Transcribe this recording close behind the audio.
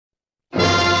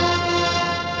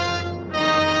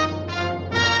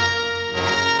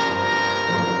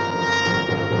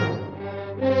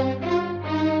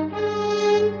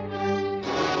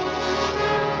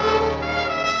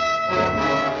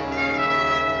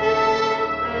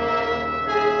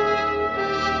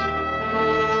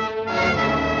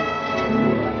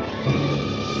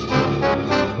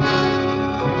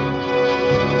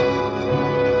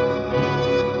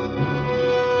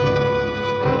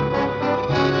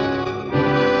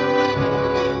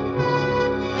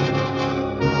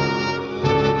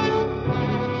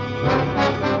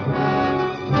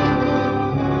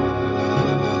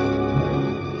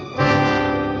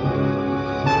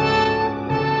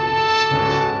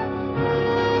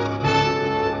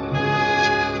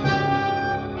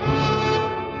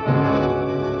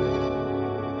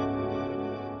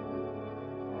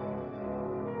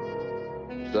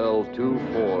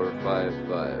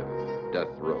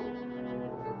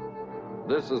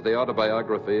This is the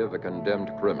autobiography of a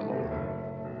condemned criminal.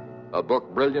 A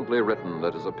book brilliantly written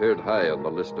that has appeared high on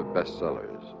the list of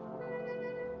bestsellers.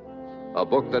 A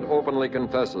book that openly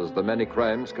confesses the many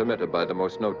crimes committed by the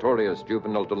most notorious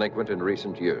juvenile delinquent in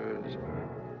recent years.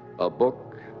 A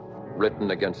book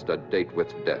written against a date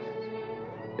with death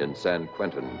in San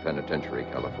Quentin Penitentiary,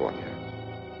 California.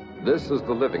 This is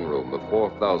the living room of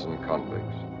 4,000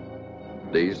 convicts.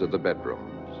 These are the bedrooms.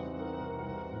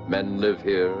 Men live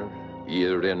here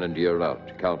year in and year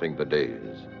out, counting the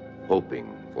days,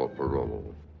 hoping for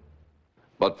parole.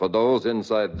 But for those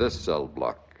inside this cell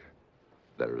block,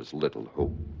 there is little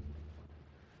hope.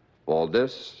 For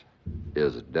this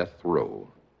is death row.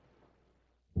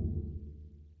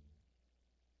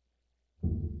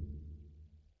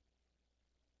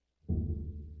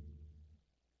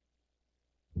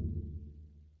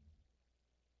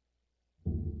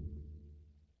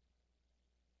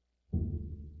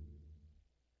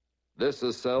 This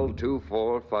is cell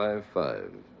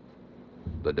 2455.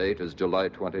 The date is July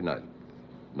 29th,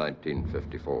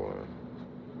 1954.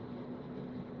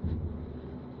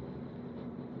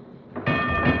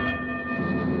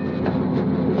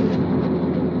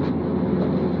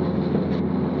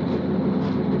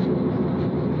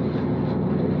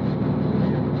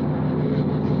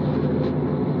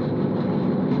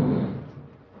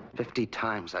 "50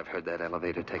 times I've heard that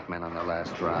elevator take men on their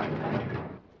last ride.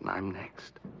 And I'm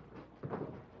next.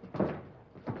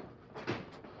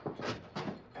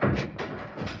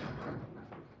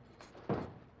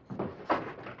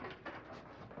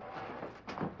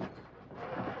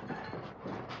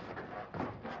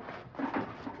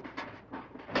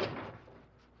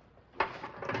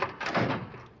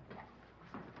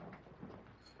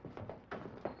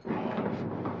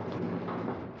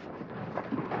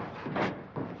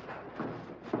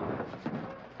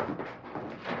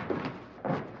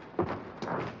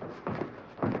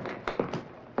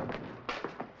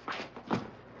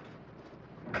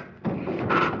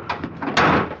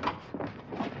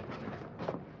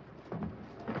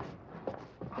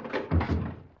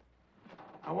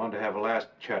 I wanted to have a last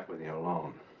chat with you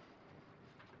alone.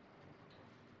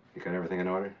 You got everything in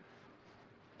order?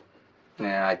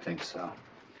 Yeah, I think so.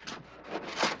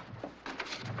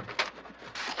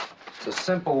 It's a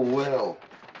simple will.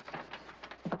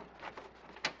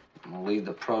 I'm gonna leave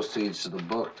the proceeds of the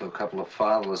book to a couple of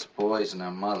fatherless boys and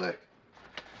their mother.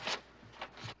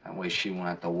 That way she won't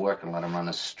have to work and let them run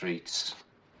the streets.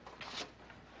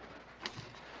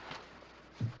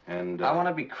 And, I want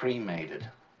to be cremated.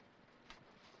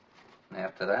 And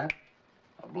after that,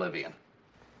 oblivion.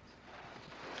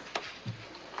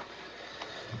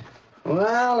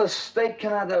 Well, the state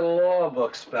can have their law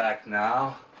books back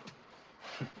now.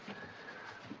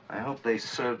 I hope they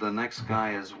serve the next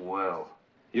guy as well.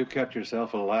 You kept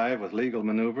yourself alive with legal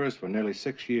maneuvers for nearly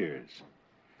 6 years.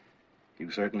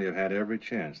 You certainly have had every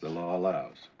chance the law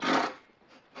allows.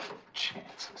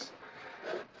 Chances.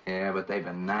 Yeah, but they've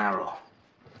been narrow.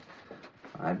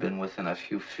 I've been within a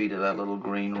few feet of that little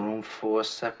green room 4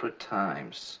 separate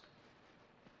times.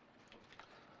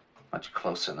 Much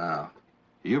closer now.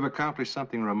 You've accomplished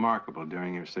something remarkable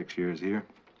during your 6 years here.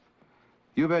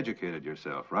 You've educated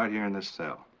yourself right here in this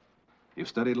cell. You've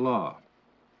studied law.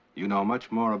 You know much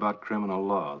more about criminal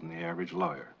law than the average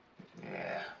lawyer.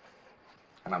 Yeah.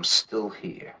 And I'm still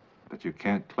here. But you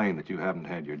can't claim that you haven't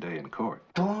had your day in court.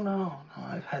 Oh, no.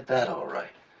 I've had that all right.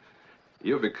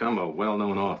 You've become a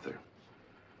well-known author.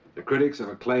 The critics have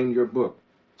acclaimed your book.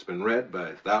 It's been read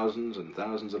by thousands and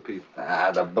thousands of people.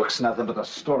 The book's nothing but the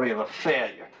story of a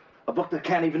failure. A book that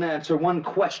can't even answer one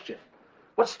question.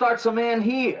 What starts a man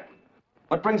here?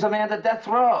 What brings a man to death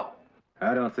row?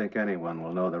 I don't think anyone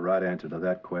will know the right answer to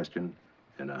that question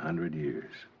in 100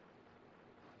 years.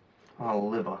 I'll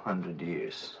live 100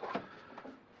 years.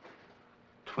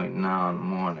 Between now and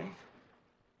morning.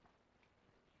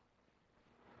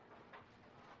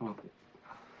 Oh.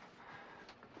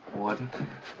 Warden,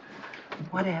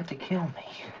 why'd they have to kill me?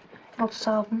 It'll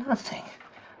solve nothing.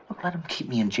 Look, let them keep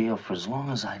me in jail for as long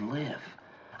as I live.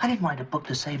 I didn't write a book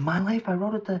to save my life. I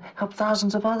wrote it to help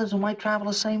thousands of others who might travel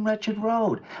the same wretched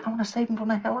road. I want to save them from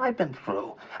the hell I've been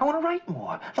through. I want to write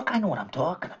more. Look, I know what I'm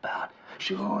talking about.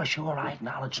 Sure, I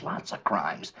acknowledge lots of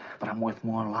crimes, but I'm worth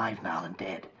more alive now than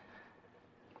dead.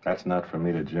 That's not for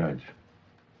me to judge.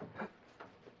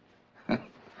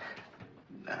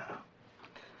 No.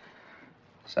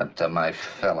 It's up to my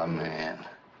fellow man.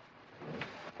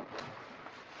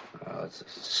 Oh, it's a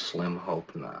slim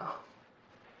hope now.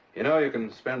 You know, you can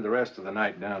spend the rest of the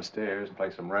night downstairs, play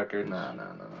some records. No.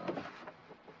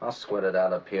 I'll sweat it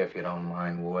out up here if you don't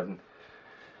mind, Warden.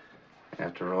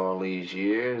 After all these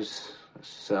years, the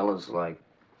cell is like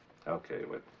Okay,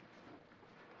 Whit.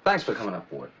 Thanks for coming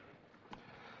up, Ward.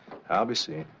 I'll be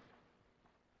seeing.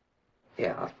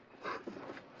 Yeah, I'll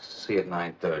see you at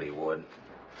 9:30, Ward.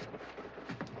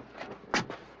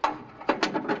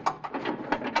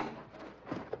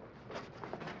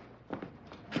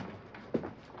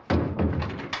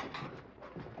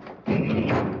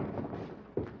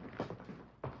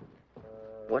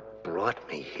 What brought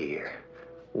me here?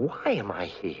 Why am I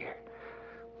here?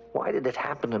 Why did it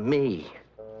happen to me?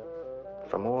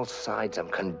 From all sides, I'm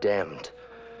condemned.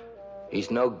 He's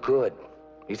no good.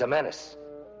 He's a menace.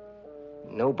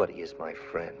 Nobody is my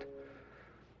friend.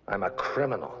 I'm a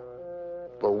criminal.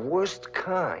 The worst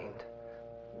kind.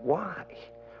 Why?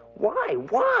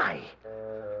 Why?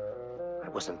 I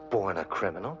wasn't born a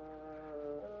criminal.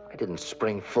 I didn't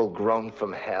spring full grown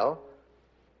from hell.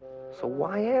 So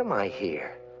why am I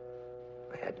here?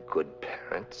 I had good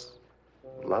parents,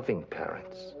 loving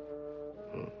parents.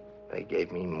 They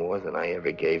gave me more than I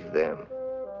ever gave them.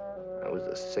 I was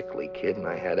a sickly kid and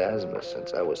I had asthma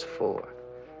since I was 4.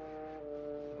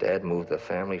 Dad moved the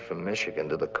family from Michigan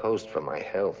to the coast for my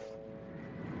health.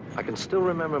 I can still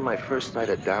remember my first night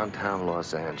at downtown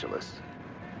Los Angeles.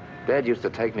 Dad used to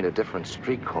take me to different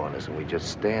street corners and we'd just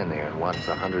stand there and watch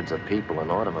the hundreds of people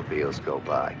and automobiles go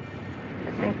by.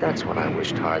 I think that's when I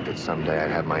wished hard that someday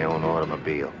I'd have my own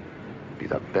automobile. Be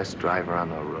the best driver on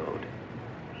the road.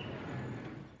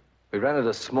 We rented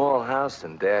a small house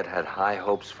and Dad had high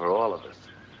hopes for all of us.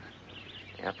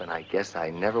 Yep, and I guess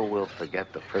I never will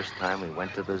forget the first time we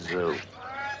went to the zoo.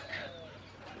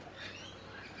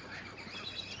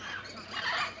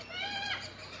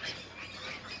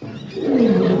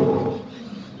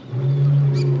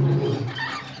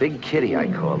 Big Kitty, I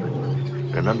called it.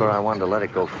 Remember, I wanted to let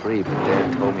it go free, but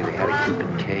Dad told me they had to keep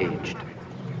it caged.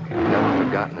 I've never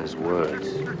forgotten his words.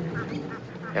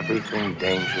 Everything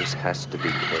dangerous has to be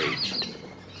caged.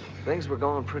 Things were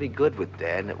going pretty good with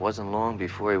Dad, and it wasn't long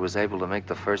before he was able to make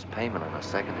the first payment on a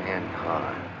second-hand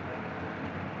car.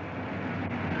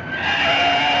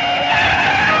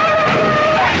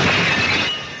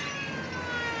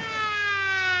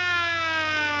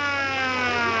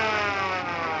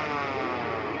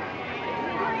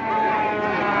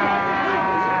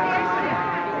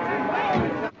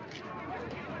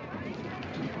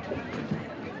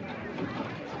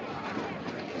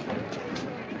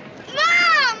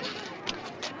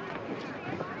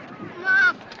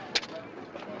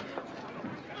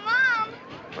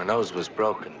 My nose was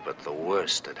broken, but the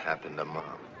worst had happened to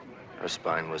Mom. Her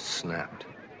spine was snapped,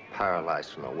 paralyzed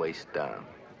from the waist down.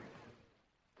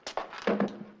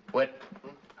 Whit,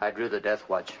 I drew the death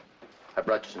watch. I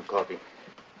brought you some coffee.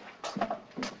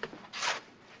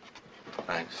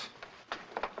 Thanks.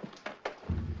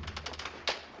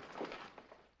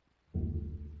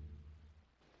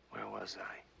 Where was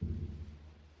I?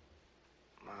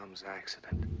 Mom's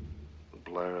accident. A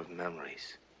blur of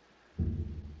memories.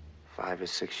 5 or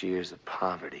 6 years of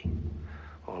poverty.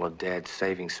 All of Dad's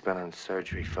savings spent on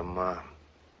surgery for Mom.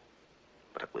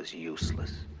 But it was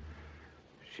useless.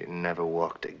 She never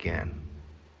walked again.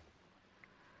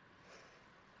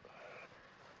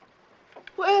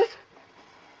 Whit!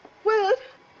 Whit!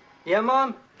 Yeah,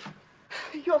 Mom?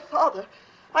 Your father.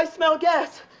 I smell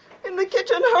gas. In the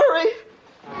kitchen, hurry!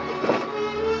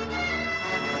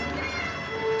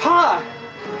 Pa!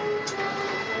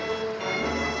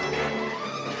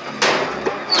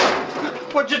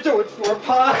 What'd you do it for,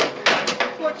 Pa?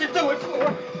 What'd you do it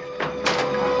for?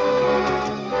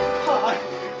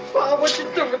 Pa, what'd you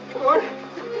do it for?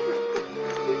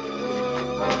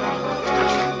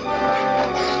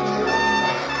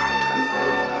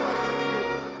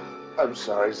 I'm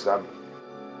sorry, son.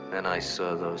 Then I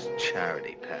saw those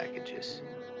charity packages.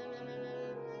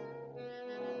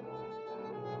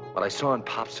 What I saw in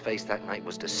Pop's face that night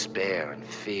was despair and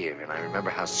fear, and I remember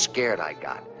how scared I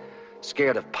got.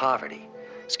 Scared of poverty.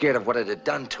 Scared of what it had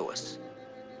done to us.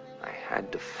 I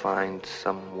had to find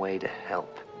some way to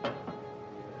help.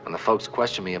 When the folks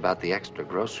questioned me about the extra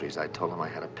groceries, I told them I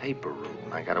had a paper route,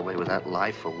 and I got away with that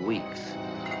lie for weeks.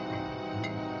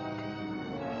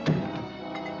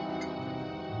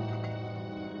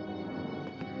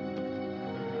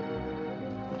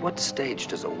 At what stage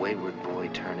does a wayward boy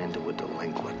turn into a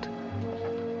delinquent?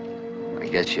 I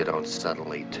guess you don't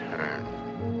suddenly turn.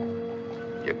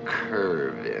 You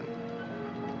curve in.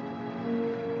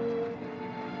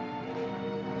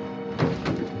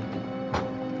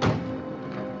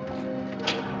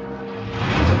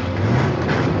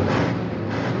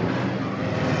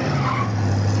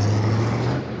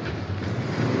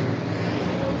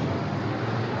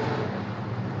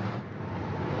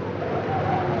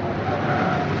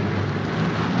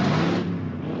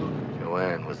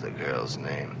 was the girl's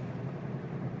name.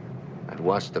 I'd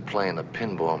watched her playing the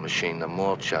pinball machine, the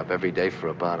malt shop, every day for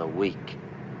about a week.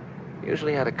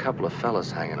 Usually had a couple of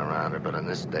fellas hanging around her, but on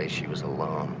this day she was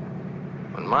alone.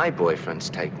 When my boyfriends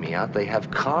take me out, they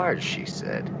have cars, she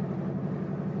said.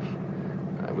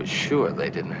 I was sure they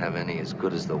didn't have any as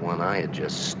good as the one I had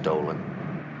just stolen.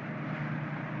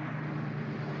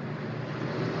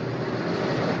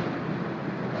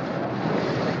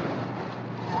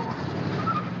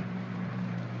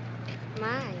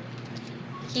 My,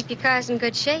 keep your cars in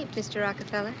good shape, Mr.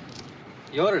 Rockefeller.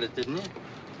 You ordered it, didn't you?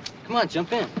 Come on,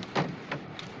 jump in.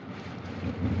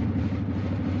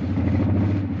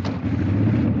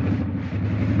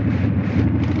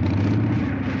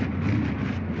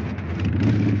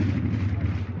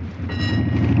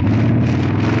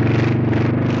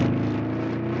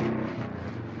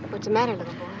 What's the matter,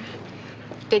 little boy?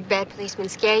 Big bad policeman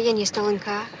scare you in your stolen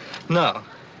car? No.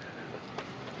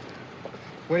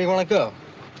 Where do you want to go?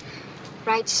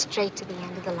 Right straight to the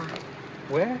end of the line.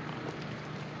 Where?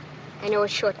 I know a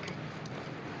shortcut.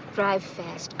 Drive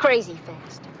fast, crazy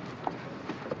fast.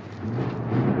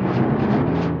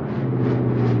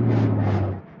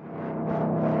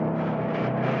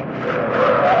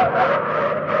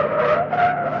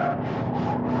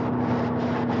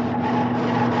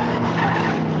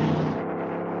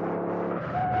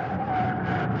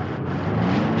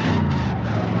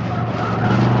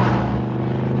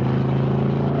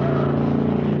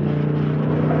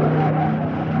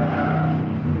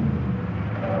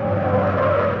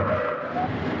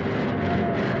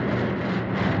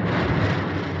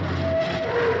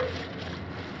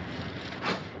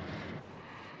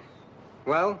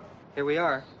 Well, here we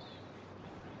are.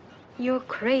 You're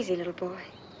crazy, little boy.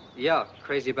 Yeah,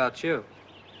 crazy about you.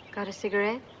 Got a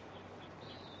cigarette?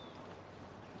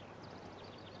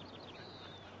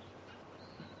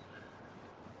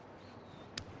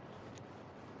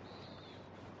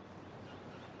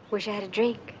 Wish I had a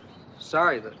drink.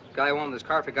 Sorry, the guy who owned this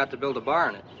car forgot to build a bar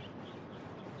in it.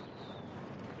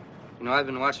 You know, I've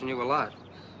been watching you a lot.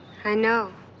 I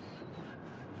know.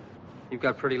 You've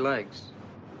got pretty legs.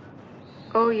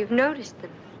 Oh, you've noticed them.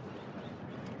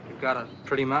 You've got a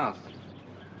pretty mouth.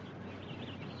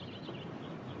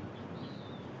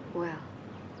 Well,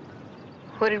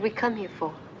 what did we come here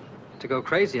for? To go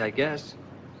crazy, I guess.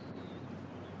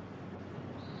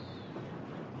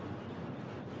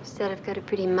 You said I've got a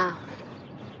pretty mouth.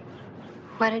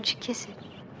 Why don't you kiss it?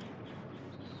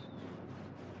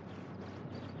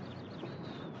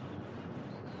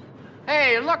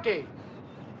 Hey, Lucky.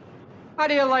 How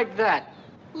do you like that?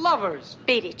 Lovers.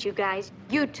 Beat it, you guys.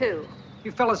 You too.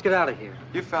 You fellas get out of here.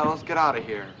 You fellas, get out of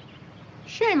here.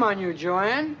 Shame on you,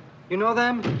 Joanne. You know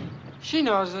them? She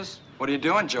knows us. What are you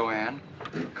doing, Joanne?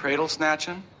 Cradle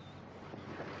snatching?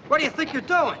 What do you think you're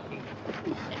doing?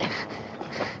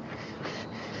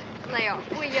 Lay off,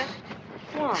 will you?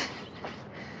 What?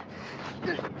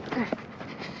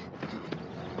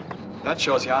 That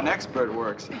shows you how an expert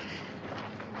works.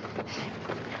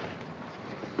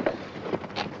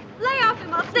 Lay off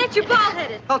him. I'll snatch your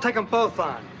bald-headed. I'll take them both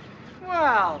on.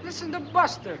 Well, listen to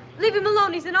Buster. Leave him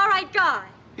alone. He's an all right guy.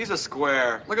 He's a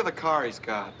square. Look at the car he's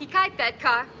got. He kiped that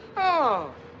car.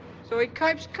 Oh, so he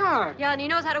kipes cars. Yeah, and he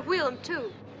knows how to wheel him,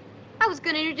 too. I was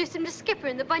going to introduce him to Skipper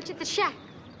and the bunch at the shack.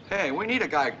 Hey, we need a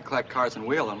guy who can collect cars and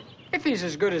wheel them. If he's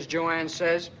as good as Joanne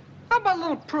says, how about a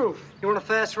little proof? You want a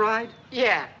fast ride?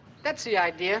 Yeah, that's the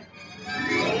idea.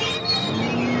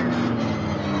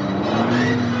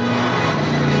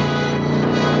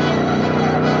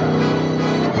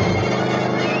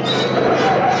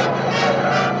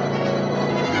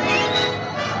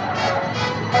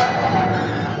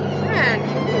 Man,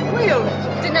 you wheeled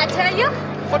it. Didn't I tell you?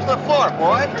 Foot to the floor,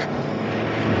 boy.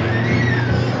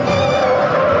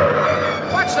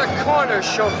 Watch the corner,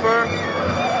 chauffeur.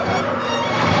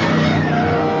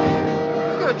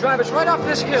 You're gonna drive us right off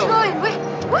this hill. Slow him, Whit.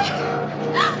 Whit.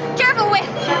 Careful, Whit.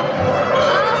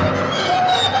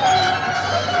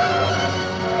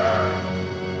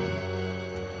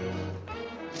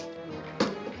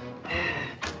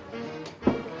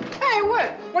 Hey,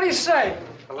 Whit, what do you say?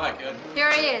 I like it.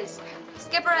 Here he is.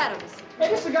 Skipper Adams. Hey,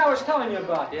 this is the guy I was telling you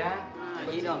about. Yeah?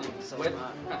 You don't need so Whit?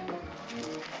 much.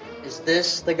 Is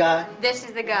this the guy? This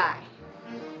is the guy.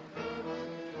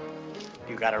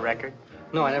 You got a record?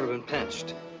 No, I never been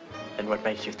pinched. Then what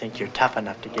makes you think you're tough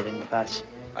enough to get in with us?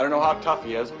 I don't know how tough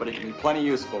he is, but he can be plenty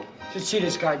useful. Should see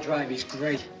this guy drive. He's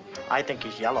great. I think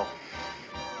he's yellow.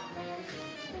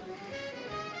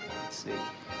 Let's see.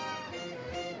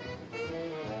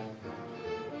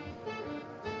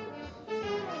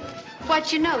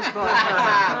 What's your nose, boy?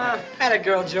 Had a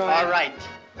girl, Joanne.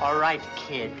 All right,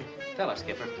 kid. fella,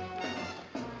 Skipper.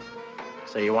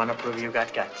 So you want to prove you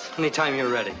got guts? Anytime you're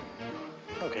ready.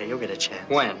 Okay, you'll get a chance.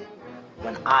 When?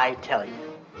 When I tell you.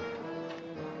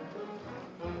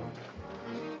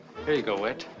 Here you go,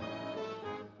 Whit.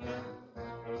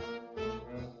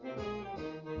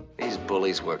 These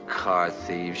bullies were car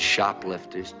thieves,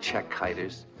 shoplifters, check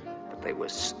kiters, but they were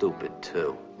stupid,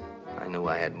 too. I knew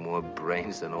I had more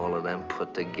brains than all of them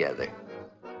put together.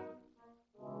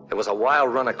 It was a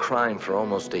wild run of crime for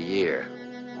almost a year.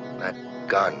 That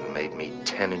gun made me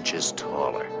 10 inches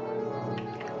taller.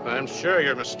 I'm sure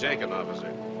you're mistaken,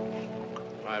 officer.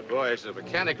 My boy is a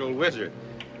mechanical wizard.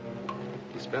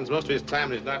 He spends most of his time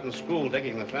when he's not in school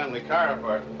taking the family car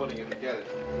apart and putting it together.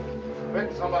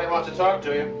 Quick, somebody wants to talk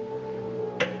to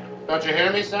you. Don't you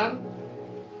hear me, son?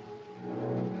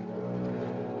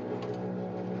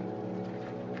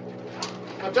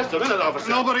 Now, just a minute, officer.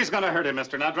 Nobody's gonna hurt him,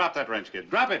 mister. Now drop that wrench, kid.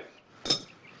 Drop it.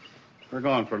 We're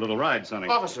going for a little ride, Sonny.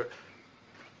 Officer.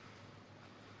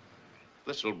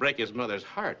 This will break his mother's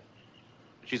heart.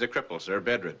 She's a cripple, sir,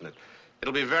 bedridden.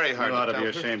 It'll be very hard You ought to to be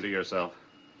ashamed of yourself.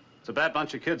 It's a bad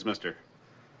bunch of kids, mister.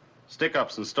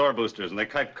 Stick-ups and store boosters, and they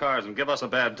kite cars and give us a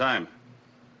bad time.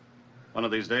 One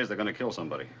of these days, they're gonna kill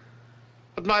somebody.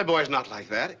 But my boy's not like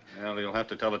that. Well, you'll have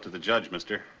to tell it to the judge,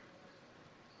 mister.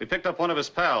 We picked up one of his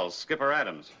pals, Skipper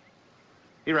Adams.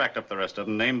 He racked up the rest of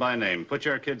them, name by name. Put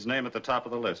your kid's name at the top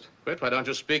of the list. Whit, why don't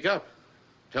you speak up?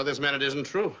 Tell this man it isn't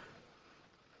true.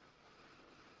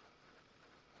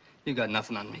 You got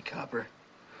nothing on me, Copper.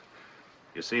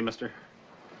 You see, mister?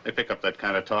 They pick up that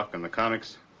kind of talk in the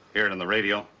comics, hear it on the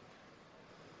radio.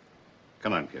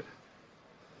 Come on, kid.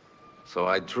 So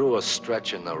I drew a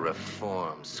stretch in the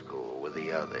reform school with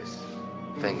the others.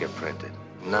 Fingerprinted,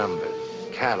 numbered,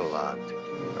 cataloged.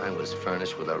 I was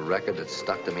furnished with a record that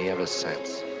stuck to me ever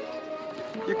since.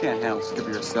 You can't handle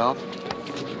Skipper yourself.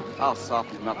 I'll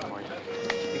soften him up for you.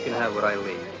 You can have what I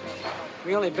leave.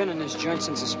 We only been in this joint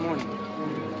since this morning.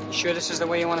 You sure this is the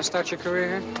way you want to start your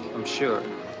career here? I'm sure.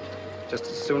 Just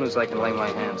as soon as I can lay my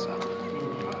hands on it.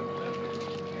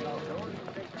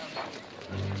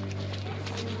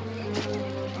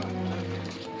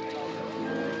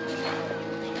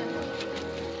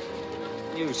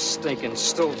 You stinking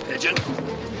stool pigeon.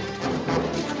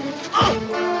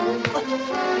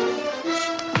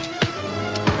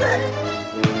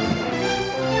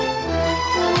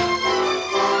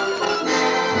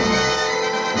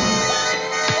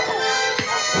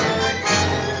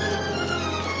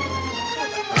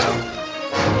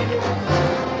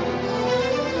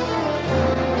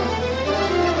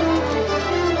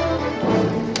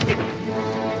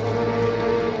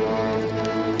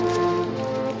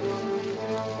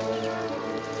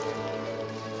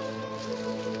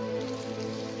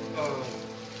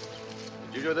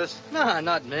 Nah,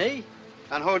 not me.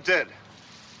 And who did?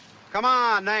 Come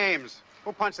on, names.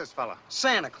 Who punched this fella?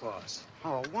 Santa Claus.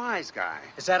 Oh, a wise guy.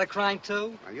 Is that a crime,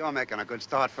 too? Well, you're making a good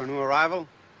start for a new arrival.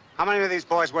 How many of these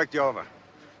boys worked you over?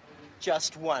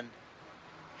 Just one.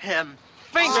 Him.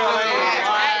 Finger!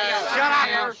 Oh, shut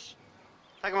up!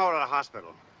 Take him over to the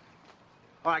hospital.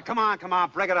 All right, come on,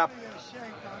 break it up.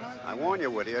 I warn you,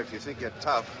 Whittier, if you think you're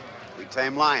tough, we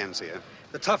tame lions here.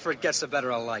 The tougher it gets, the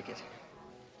better I'll like it.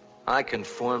 I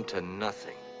conformed to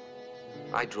nothing.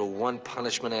 I drew one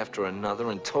punishment after another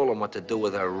and told them what to do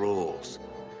with our rules.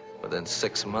 Within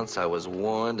 6 months, I was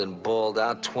warned and bawled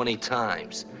out 20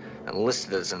 times and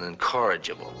listed as an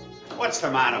incorrigible. What's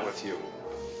the matter with you?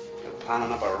 You're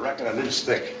pounding up a record an inch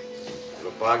thick.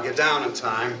 It'll bog you down in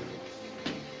time.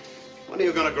 When are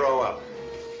you gonna grow up?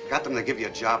 Got them to give you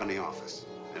a job in the office.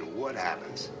 And what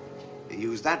happens? You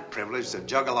use that privilege to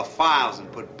juggle the files and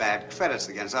put bad credits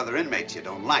against other inmates you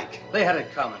don't like. They had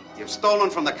it coming. You've stolen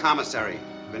from the commissary,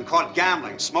 been caught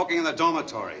gambling, smoking in the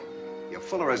dormitory. You're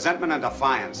full of resentment and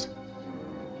defiance.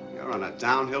 You're on a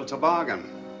downhill toboggan.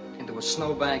 Into a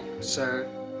snowbank, sir.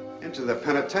 Into the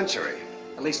penitentiary.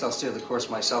 At least I'll steer the course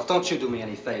myself. Don't you do me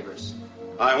any favors.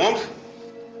 I won't.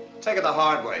 Take it the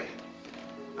hard way.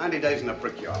 90 days in the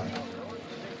brickyard.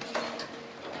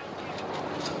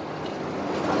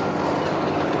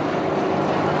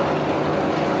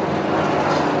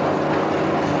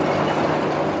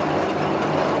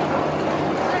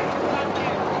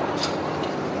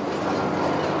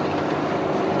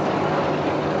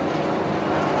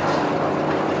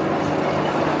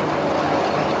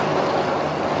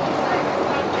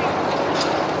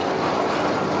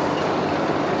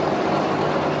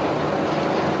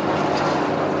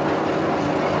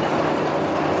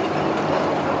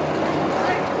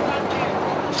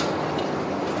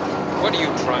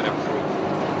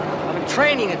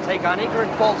 Training to take on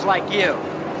ignorant bulls like you.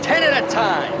 10 at a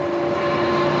time.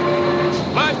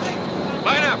 Lunch!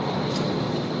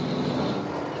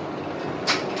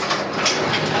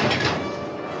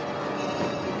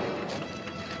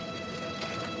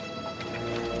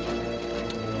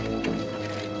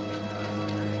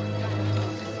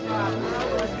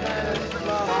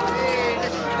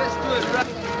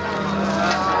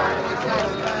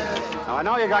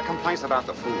 you got complaints about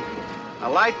the food.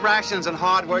 Now, light rations and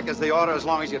hard work is the order as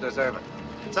long as you deserve it.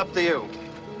 It's up to you.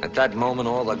 At that moment,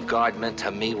 all the guard meant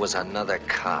to me was another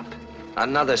cop.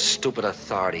 Another stupid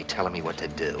authority telling me what to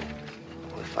do.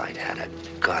 If I'd had a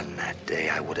gun that day,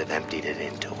 I would have emptied it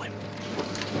into him.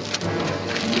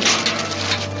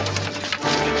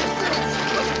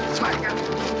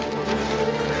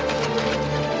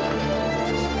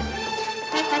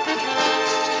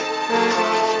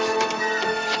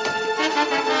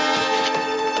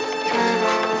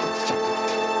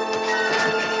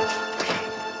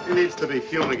 He needs to be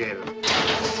fumigated.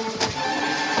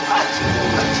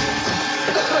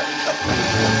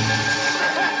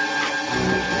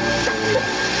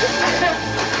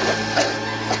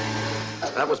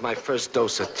 That was my first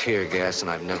dose of tear gas,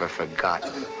 and I've never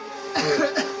forgotten.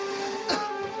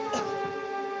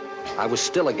 I was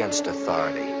still against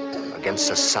authority, against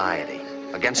society,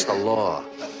 against the law.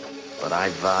 But I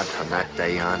vowed from that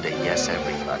day on to yes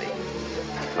everybody,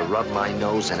 to rub my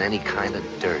nose in any kind of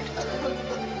dirt,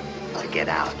 to get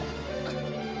out.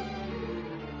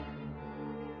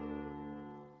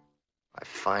 I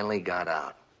finally got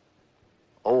out.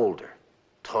 Older,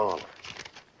 taller,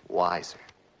 wiser.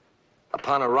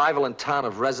 Upon arrival in town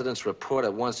of residence, report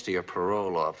at once to your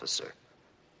parole officer.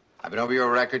 I've been over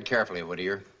your record carefully,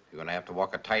 Whittier. You're going to have to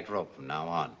walk a tightrope from now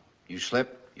on. You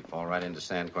slip, you fall right into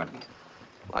San Quentin.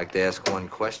 I'd like to ask one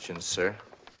question, sir.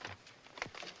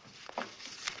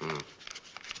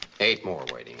 8 more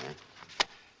waiting, huh?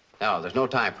 No, there's no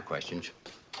time for questions.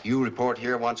 You report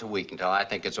here once a week until I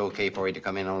think it's okay for you to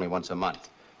come in only once a month.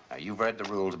 Now, you've read the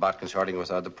rules about consorting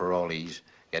with other parolees,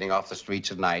 getting off the streets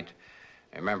at night.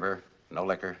 Remember, no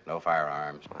liquor, no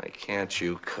firearms. Why can't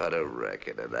you cut a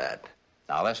record of that?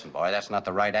 Now, listen, boy, that's not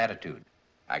the right attitude.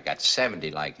 I got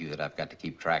 70 like you that I've got to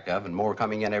keep track of, and more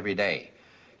coming in every day.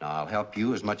 Now, I'll help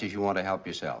you as much as you want to help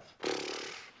yourself.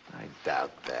 I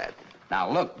doubt that. Now,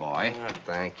 look, boy. Oh,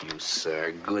 thank you,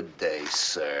 sir. Good day,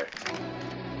 sir.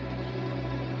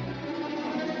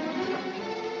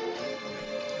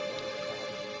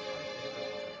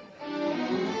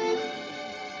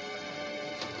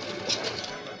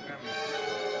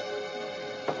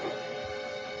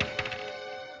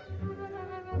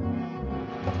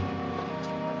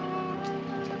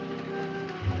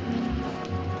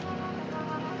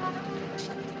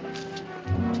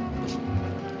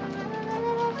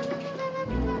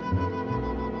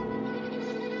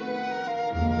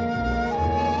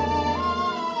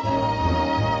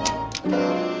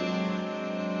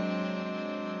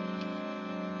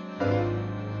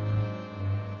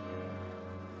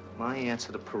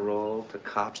 To the parole, to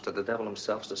cops, to the devil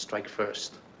himself, to strike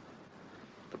first.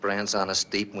 The brand's on us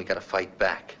deep, and we gotta fight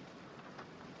back.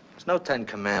 There's no 10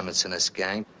 commandments in this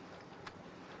gang.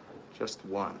 Just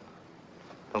one.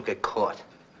 Don't get caught.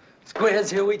 Squares,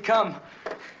 here we come.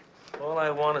 All I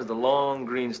want is the long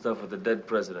green stuff with the dead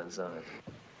presidents on it.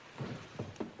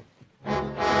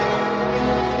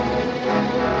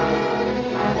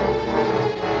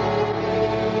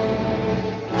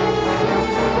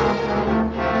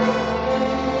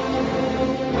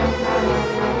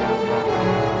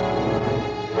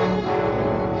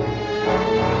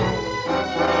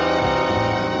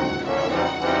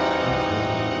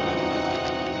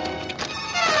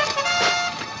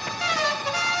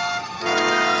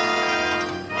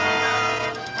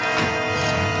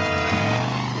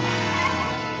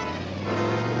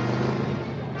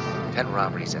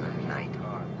 Robberies in a night.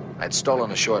 I'd stolen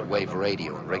a shortwave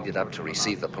radio and rigged it up to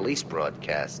receive the police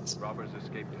broadcasts.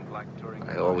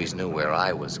 I always knew where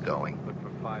I was going.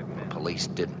 The police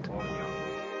didn't.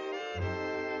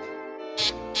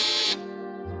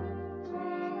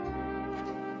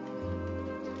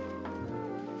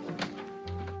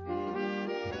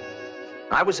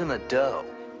 I was in the dough.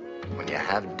 When you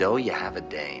have dough, you have a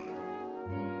dame.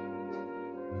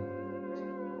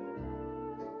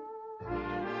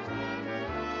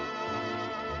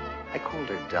 I called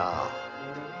her doll.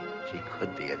 She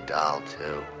could be a doll,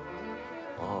 too.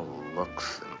 All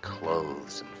looks and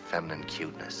clothes and feminine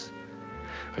cuteness.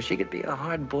 Or she could be a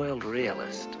hard-boiled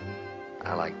realist.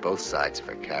 I like both sides of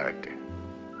her character.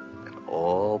 And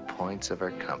all points of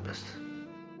her compass.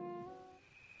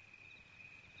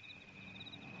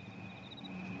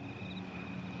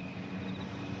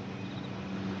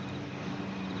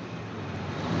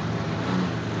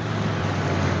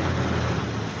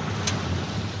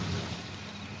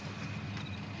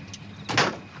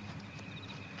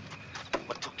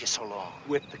 So long?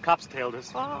 Whit, the cops tailed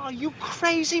us. Oh, you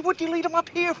crazy? What'd you lead them up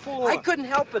here for? I couldn't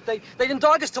help it. They didn't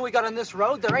dog us till we got on this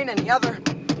road. There ain't any other.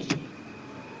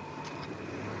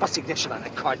 Bust ignition on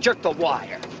that car. Jerk the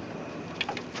wire.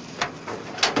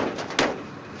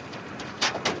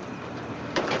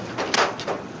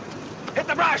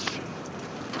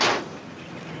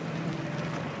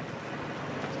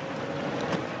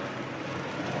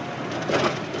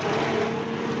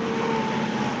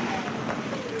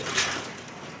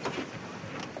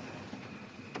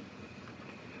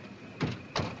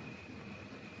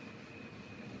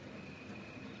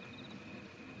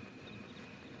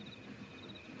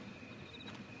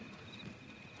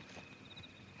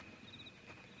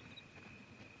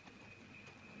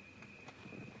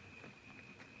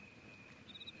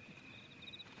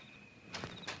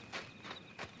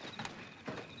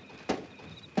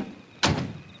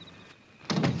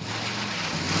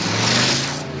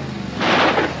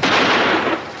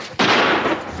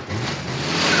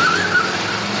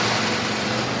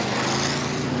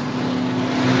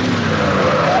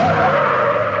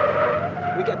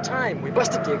 time. We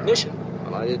busted the ignition.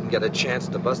 Well, I didn't get a chance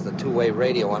to bust the two-way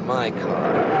radio on my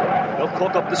car. They'll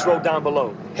cork up this road down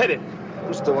below. Hit it.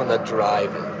 Who's doing the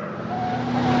driving?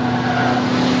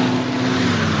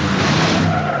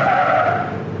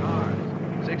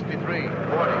 Cars, 63, 40,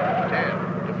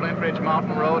 10, to Flint Ridge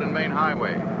Mountain Road and Main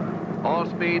Highway. All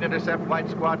speed intercept white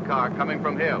squad car coming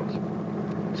from Hills.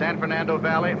 San Fernando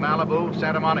Valley, Malibu,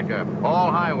 Santa Monica.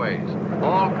 All highways.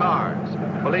 All cars.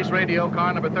 Police radio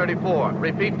car number 34.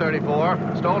 Repeat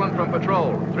 34. Stolen from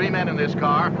patrol. 3 men in this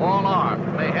car, all armed.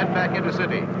 May head back into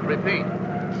city. Repeat.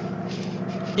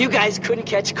 You guys couldn't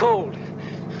catch cold.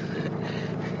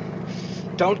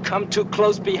 Don't come too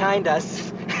close behind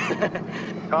us.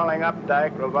 Calling up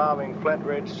dike, revolving Flint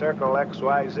Ridge, circle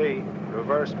XYZ.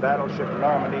 Reverse battleship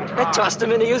Normandy. I tossed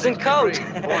him in the using coat.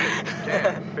 40,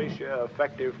 10. Fisher,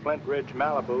 effective Flint Ridge,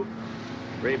 Malibu.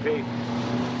 Repeat.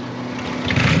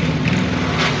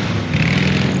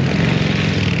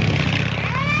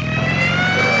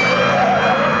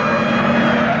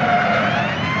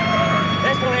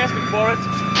 There's one asking for it.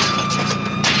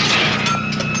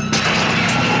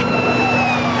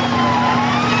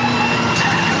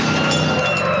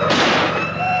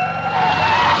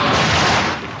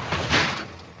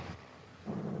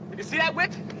 See that,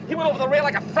 Whit? He went over the rail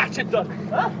like a fractured duck.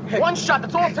 Huh? Hey. One shot.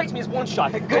 That's all it takes me is one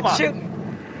shot. Good shooting.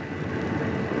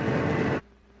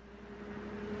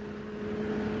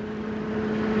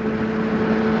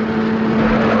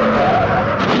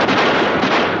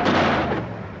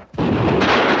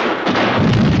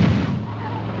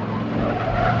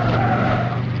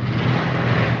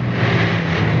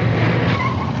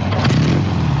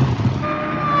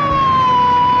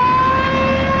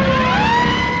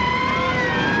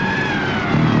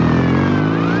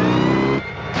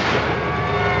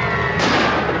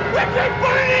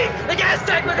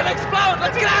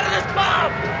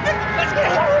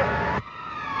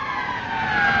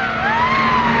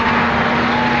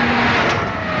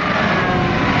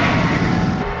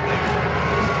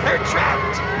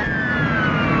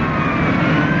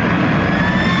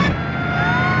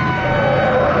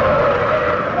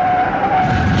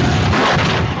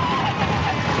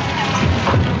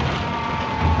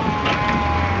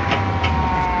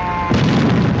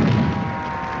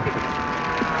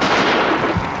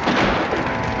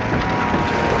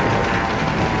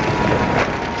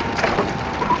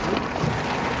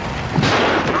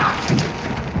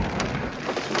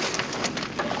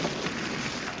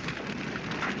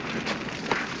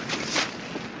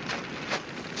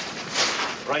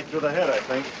 Right through the head, I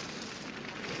think.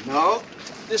 No.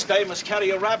 This guy must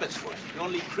carry a rabbit's foot. He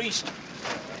only creased.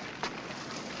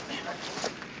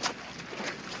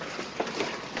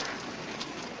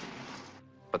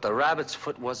 But the rabbit's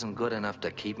foot wasn't good enough to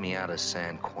keep me out of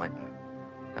San Quentin.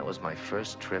 That was my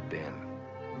first trip in.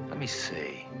 Let me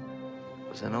see. It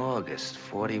was in August,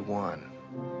 41.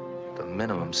 The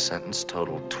minimum sentence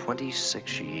totaled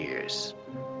 26 years.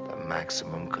 The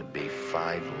maximum could be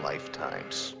 5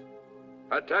 lifetimes.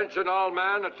 Attention, all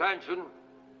men, attention.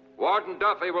 Warden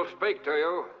Duffy will speak to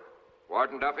you.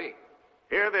 Warden Duffy.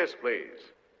 Hear this, please.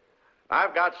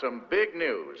 I've got some big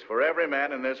news for every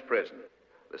man in this prison.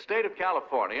 The state of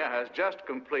California has just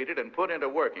completed and put into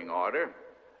working order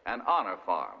an honor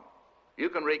farm. You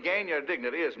can regain your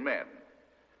dignity as men.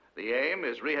 The aim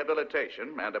is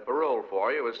rehabilitation and a parole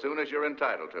for you as soon as you're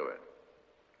entitled to it.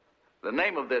 The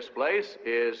name of this place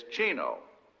is Chino.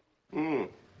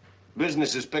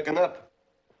 Business is picking up.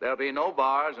 There'll be no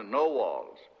bars and no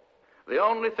walls. The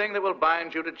only thing that will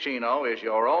bind you to Chino is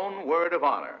your own word of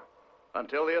honor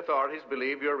until the authorities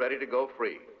believe you're ready to go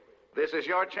free. This is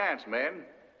your chance, men.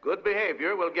 Good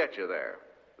behavior will get you there.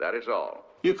 That is all.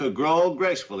 You could grow old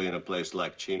gracefully in a place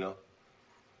like Chino.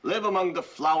 Live among the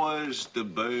flowers, the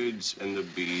birds, and the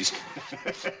bees.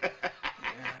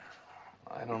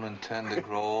 I don't intend to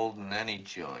grow old in any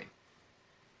joint.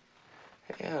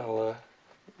 Hey, Al,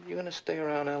 you gonna stay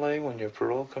around L.A. when your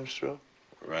parole comes through?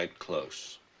 Right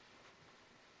close.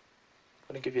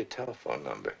 I'm gonna give you a telephone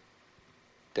number.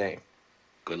 Dame.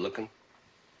 Good looking?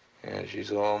 Yeah,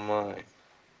 she's all mine.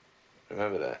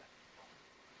 Remember that.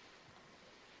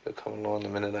 You'll come along the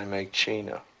minute I make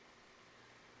Chino.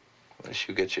 Unless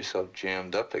you get yourself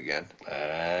jammed up again.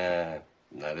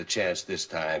 Not a chance this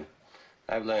time.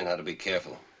 I've learned how to be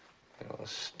careful. Well,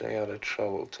 stay out of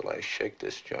trouble till I shake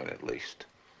this joint at least.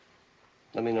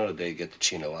 Let me know the day you get to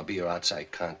Chino. I'll be your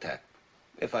outside contact.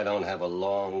 If I don't have a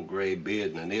long gray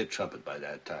beard and an ear trumpet by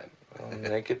that time. I'll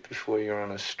make it before you're on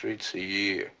the streets a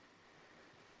year.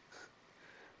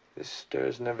 This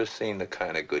stir's never seen the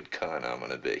kind of good con I'm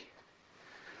gonna be.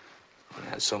 I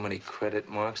had so many credit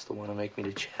marks, they want to make me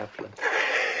the chaplain.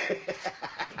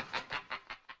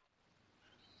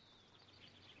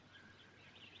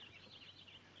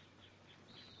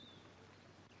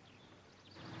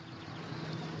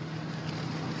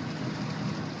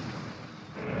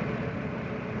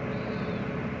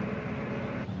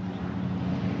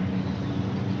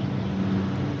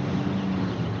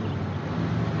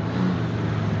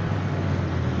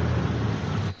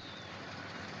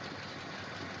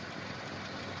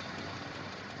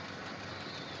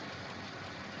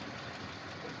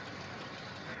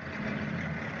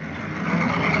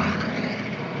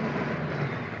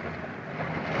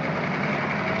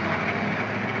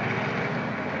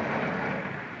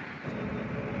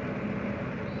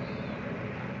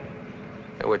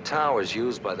 were towers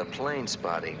used by the plane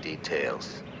spotting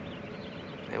details.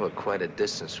 They were quite a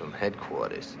distance from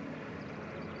headquarters.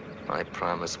 I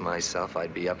promised myself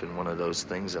I'd be up in one of those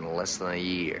things in less than a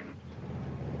year.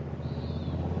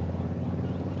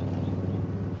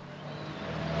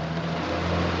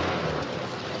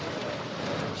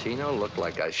 Chino looked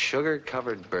like a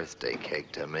sugar-covered birthday cake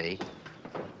to me.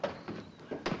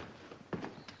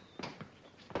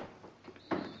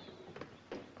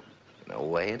 In a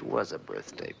way, it was a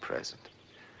birthday present.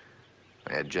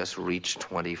 I had just reached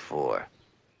 24.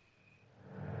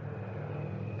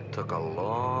 It took a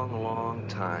long, long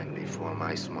time before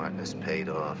my smartness paid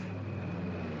off.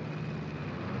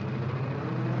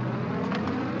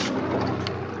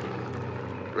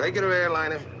 Regular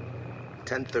airliner,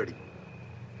 10:30.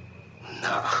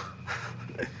 No,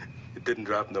 it didn't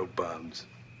drop no bombs.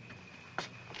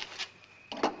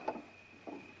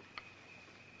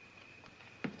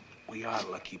 We are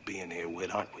lucky being here,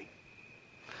 Whit, aren't we?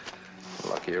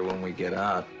 Luckier when we get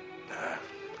out.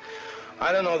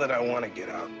 I don't know that I want to get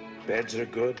out. Beds are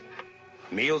good.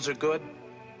 Meals are good.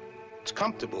 It's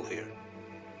comfortable here.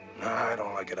 Nah, I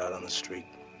don't like it out on the street.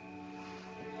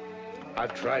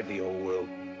 I've tried the old world.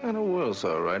 And the world's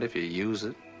all right if you use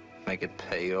it. Make it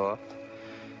pay off.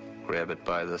 Grab it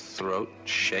by the throat,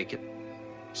 shake it,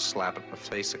 slap it in the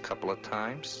face a couple of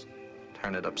times,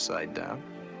 turn it upside down.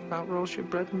 Out rolls your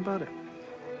bread and butter.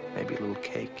 Maybe a little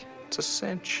cake. It's a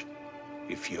cinch.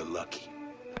 If you're lucky.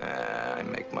 I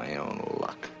make my own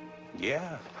luck.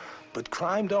 Yeah, but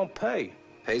crime don't pay.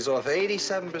 Pays off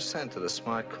 87% of the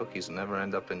smart cookies and never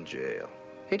end up in jail.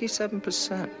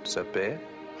 87%. Is that bad?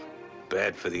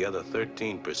 Bad for the other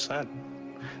 13%.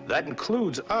 That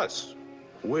includes us.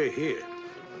 We're here.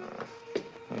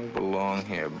 You belong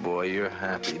here, boy. You're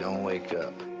happy. Don't wake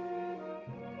up.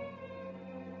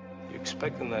 You're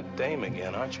expecting that dame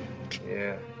again, aren't you?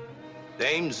 Yeah.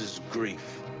 Dames is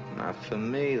grief. Not for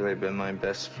me. They've been my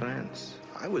best friends.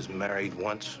 I was married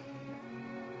once.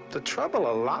 The trouble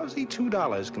a lousy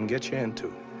 $2 can get you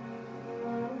into.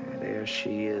 There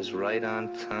she is, right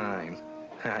on time.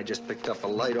 I just picked up a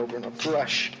light over in a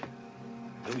brush.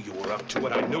 Knew you were up to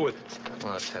it. I knew it.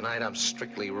 Well, tonight I'm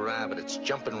strictly rabbit. It's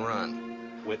jump and run.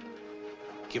 Whit,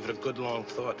 give it a good long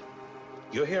thought.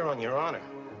 You're here on your honor.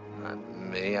 Not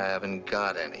me. I haven't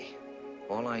got any.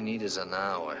 All I need is an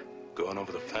hour. Going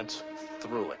over the fence?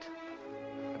 Through it.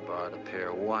 I borrowed a pair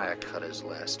of wire cutters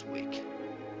last week.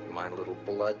 Mind a little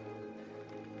blood?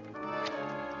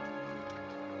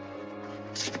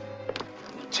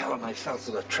 Tell him I fell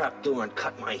through the trap door and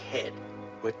cut my head.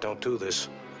 Whit, don't do this.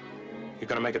 You're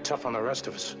gonna make it tough on the rest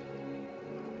of us.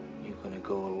 You're gonna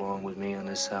go along with me on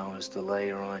this hour's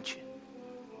delay, or aren't you?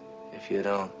 If you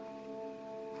don't,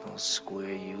 I'll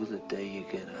square you the day you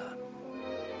get out.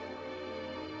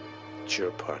 It's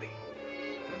your party.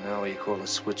 And now you call a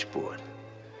switchboard.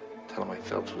 Tell him I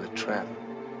fell through the trap,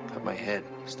 cut my head,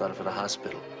 started for the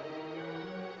hospital.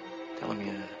 Tell him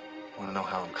you want to know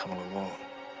how I'm coming along.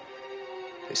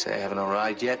 They say I haven't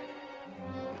arrived yet.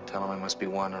 Tell him I must be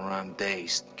wandering around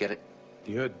dazed. Get it?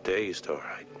 You're dazed, all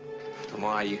right.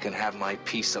 Tomorrow you can have my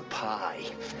piece of pie.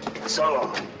 So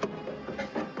long.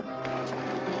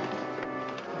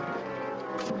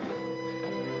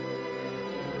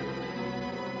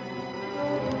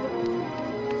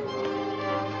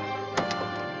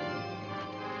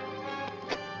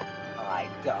 My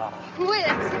God. Whit!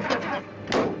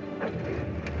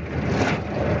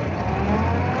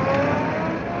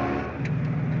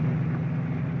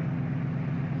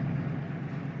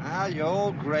 You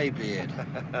old graybeard.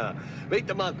 Meet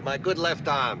the monk, my good left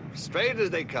arm. Straight as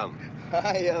they come.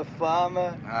 Hiya,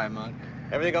 farmer. Hi, Monk.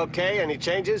 Everything okay? Any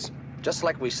changes? Just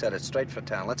like we said, it's straight for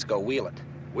town. Let's go wheel it.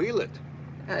 Wheel it?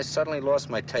 I suddenly lost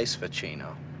my taste for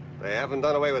Chino. They haven't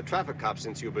done away with traffic cops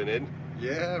since you've been in.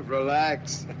 Yeah,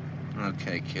 relax.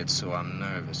 Okay, kid, so I'm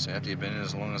nervous. After you've been in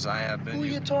as long as I have been... Who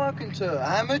you talking to?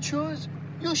 Amateurs?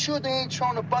 You sure they ain't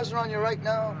throwing a buzzer on you right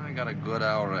now? I got a good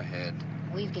hour ahead.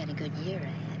 We've got a good year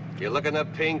ahead. You're looking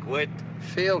at pink, Whit.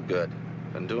 Feel good.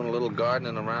 Been doing a little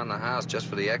gardening around the house just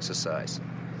for the exercise.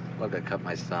 Look, I cut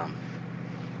my thumb.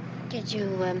 Did you,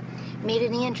 meet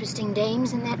any interesting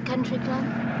dames in that country club?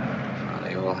 Oh,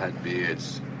 they all had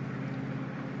beards.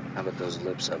 How about those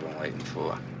lips I've been waiting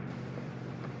for?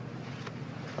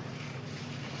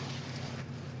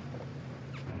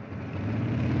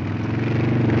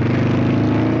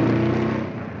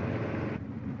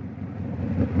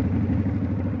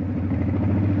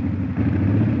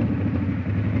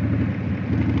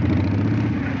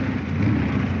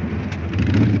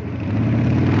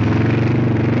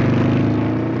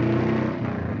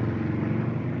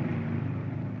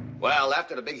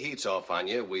 after the big heat's off on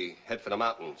you, we head for the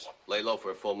mountains. Lay low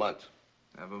for a full month.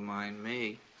 Never mind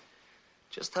me.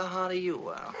 Just how hot are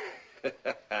you, Al?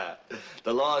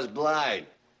 The law's blind.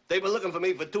 They've been looking for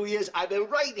me for 2 years. I've been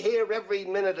right here every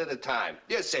minute of the time.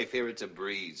 You're safe here. It's a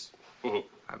breeze.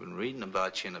 I've been reading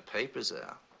about you in the papers,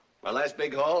 Al. My last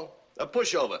big haul? A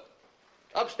pushover.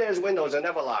 Upstairs windows are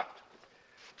never locked.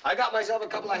 I got myself a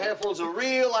couple of handfuls of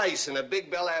real ice in a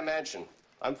big Bel Air mansion.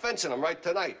 I'm fencing them right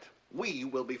tonight. We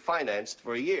will be financed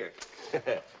for a year. You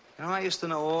know, I used to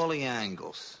know all the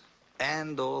angles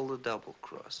and all the double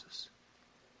crosses.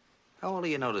 How well do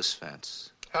you know this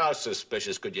fence? How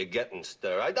suspicious could you get in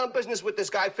stir? I done business with this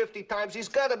guy 50 times. He's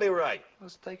got to be right. Well,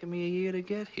 it's taken me a year to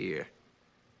get here.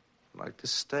 I'd like to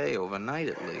stay overnight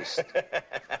at least.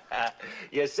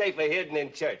 You're safer hidden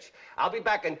in church. I'll be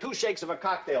back in 2 shakes of a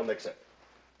cocktail mixer.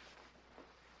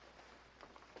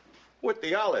 With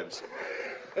the olives.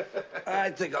 I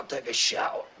think I'll take a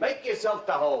shower. Make yourself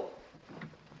to home.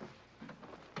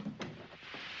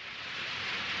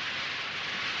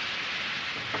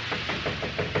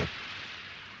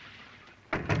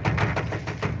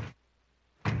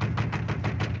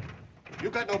 You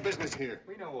got no business here.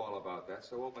 We know all about that,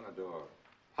 so open the door.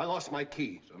 I lost my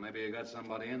key. So maybe you got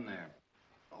somebody in there.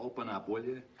 Open up, will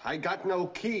you? I got no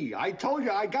key. I told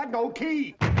you I got no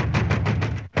key.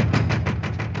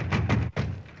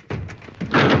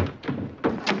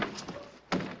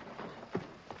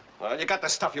 Well, you got the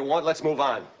stuff you want. Let's move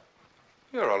on.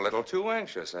 You're a little too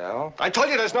anxious, Al. I told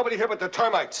you there's nobody here but the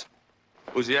termites.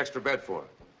 Who's the extra bed for?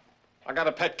 I got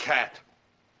a pet cat.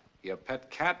 Your pet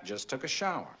cat just took a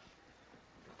shower.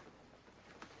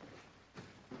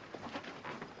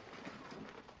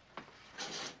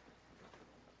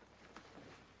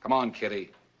 Come on,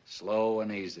 kitty. Slow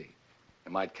and easy.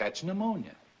 You might catch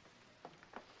pneumonia.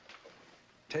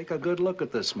 Take a good look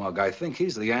at this mug. I think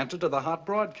he's the answer to the hot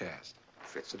broadcast.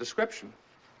 Fits the description.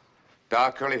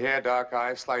 Dark curly hair, dark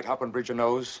eyes, slight hop and bridge of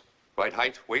nose, right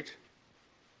height, weight.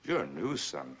 Your news,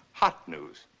 son. Hot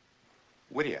news.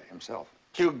 Whittier himself.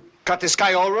 You got this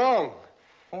guy all wrong.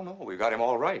 Oh, no, we got him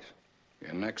all right.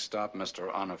 Your next stop, Mr.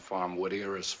 Honor Farm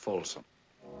Whittier, is Folsom.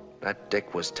 That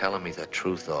Dick was telling me the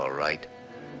truth, all right.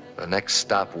 The next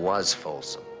stop was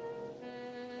Folsom.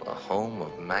 The home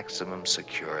of maximum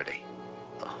security.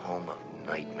 The home of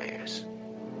nightmares.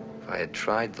 If I had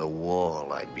tried the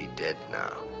wall, I'd be dead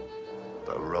now.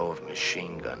 The row of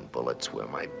machine gun bullets where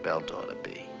my belt ought to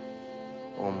be.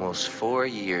 Almost 4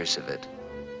 years of it.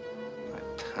 I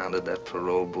pounded that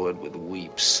parole board with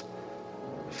weeps.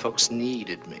 Folks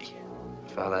needed me.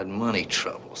 Father had money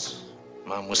troubles.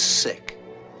 Mom was sick.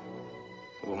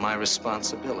 It was my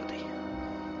responsibility.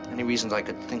 Any reasons I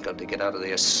could think of to get out of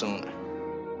there sooner.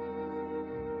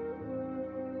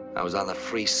 I was on the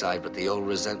free side, but the old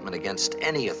resentment against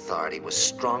any authority was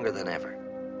stronger than ever.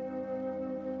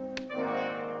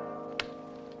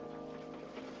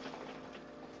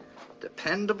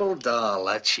 Dependable doll,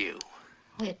 that's you.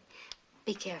 Whit,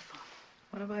 be careful.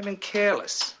 When have I been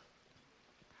careless?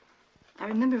 I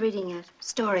remember reading a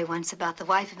story once about the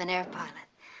wife of an air pilot.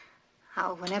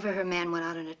 How whenever her man went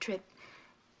out on a trip,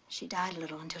 she died a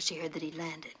little until she heard that he'd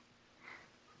landed.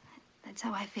 That's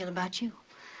how I feel about you.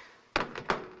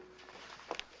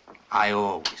 I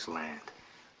always land.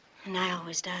 And I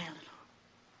always die a little.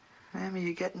 Mammy,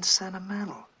 you're getting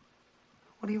sentimental.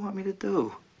 What do you want me to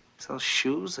do? Sell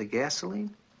shoes or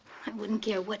gasoline? I wouldn't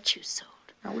care what you sold.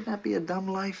 Now, wouldn't that be a dumb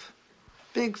life?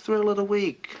 Big thrill of the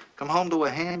week. Come home to a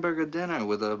hamburger dinner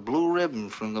with a blue ribbon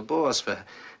from the boss for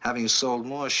having sold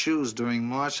more shoes during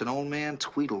March than old man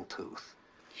Tweedletooth.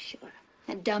 Sure.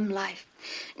 A dumb life.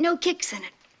 No kicks in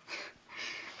it.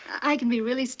 I can be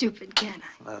really stupid, can't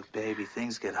I? Look, baby,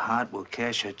 things get hot. We'll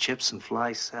cash our chips and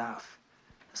fly south.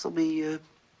 This'll be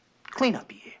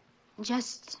cleanup year.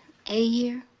 Just a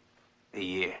year? A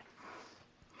year.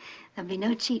 There'll be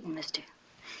no cheating, mister.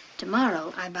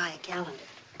 Tomorrow, I buy a calendar.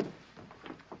 I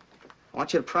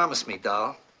want you to promise me,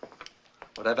 doll,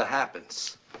 whatever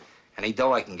happens, any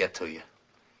dough I can get to you,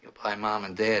 you'll buy Mom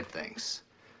and Dad things.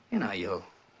 You know, you'll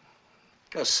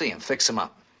go see them, fix them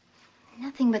up.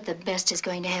 Nothing but the best is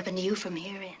going to happen to you from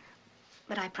here in.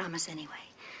 But I promise anyway.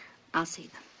 I'll see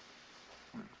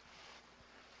them.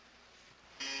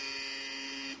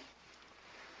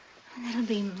 And that'll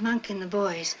be Monk and the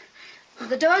boys.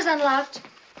 The door's unlocked.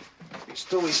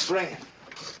 Stewie's ringing.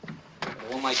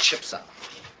 I want my chips out.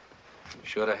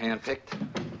 Sure they're hand-picked?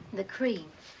 The cream.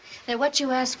 They're what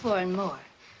you asked for and more.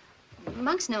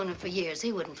 Monk's known them for years.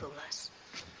 He wouldn't fool us.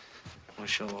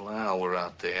 Wish old Al were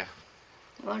out there.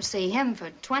 Won't see him for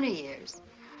 20 years.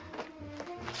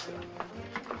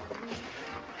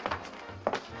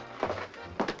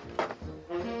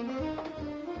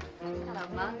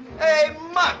 huh? Hey,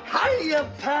 Muck! Hiya,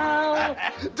 pal!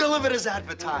 Delivered as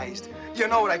advertised. You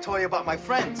know what I told you about my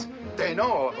friends. They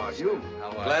know all about you.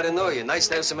 Glad to know you. Nice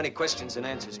to have so many questions and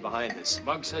answers behind us.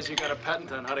 Mug says you got a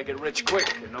patent on how to get rich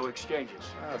quick and no exchanges.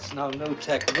 Well, it's no new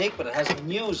technique, but it hasn't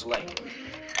been used lately.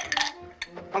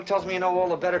 Mug tells me you know all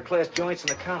the better class joints in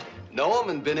the county. Know them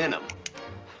and been in them.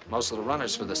 Most of the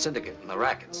runners for the syndicate and the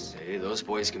rackets. Hey, those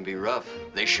boys can be rough.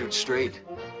 They shoot straight.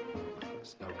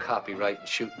 There's no copyright in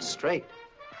shooting straight.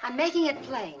 I'm making it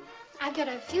plain. I've got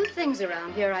a few things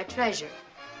around here I treasure.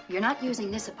 You're not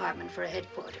using this apartment for a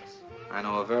headquarters. I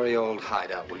know a very old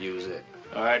hideout will use it.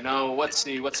 All right, now what's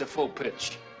the full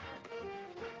pitch?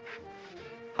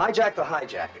 Hijack the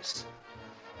hijackers.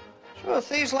 Sure,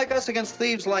 thieves like us against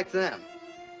thieves like them.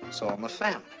 It's all in the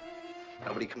family.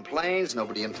 Nobody complains,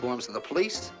 nobody informs the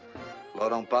police. Law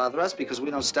don't bother us because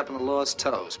we don't step on the law's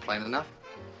toes. Plain enough?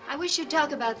 I wish you'd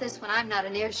talk about this when I'm not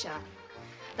in earshot.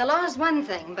 The law's one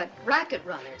thing, but racket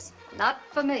runners, not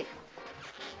for me.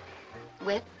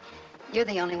 Whit, you're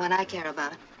the only one I care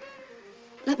about.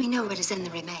 Let me know what is in the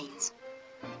remains.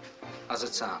 How's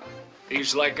it sound?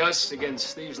 Thieves like us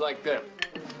against thieves like them.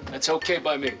 That's okay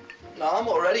by me. No, I'm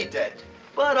already dead.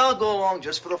 But I'll go along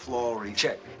just for the floor reach.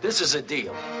 Check. This is a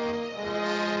deal.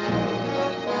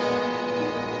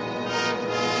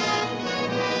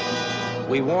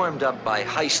 We warmed up by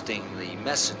heisting the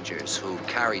messengers who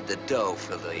carried the dough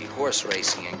for the horse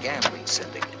racing and gambling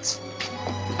syndicates.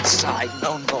 Inside,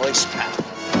 no noise, pal.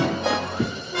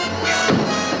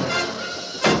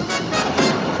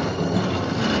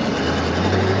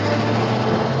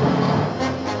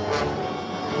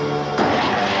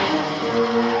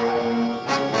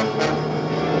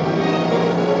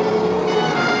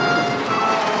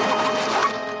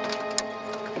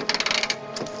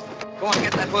 Go on,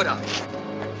 get that hood up.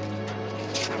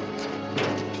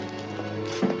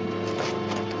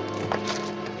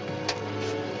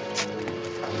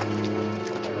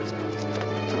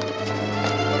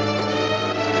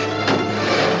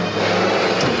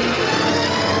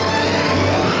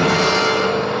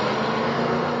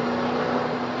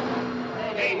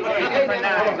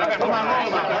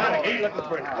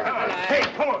 Hey,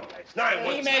 come on. It's 9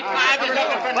 He made 5, he's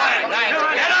looking for 9.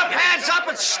 Get up, hands up,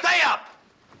 and stay up.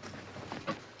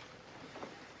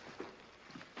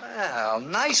 Well,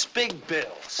 nice big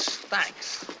bills.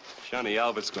 Thanks. Johnny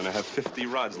Albert's gonna have 50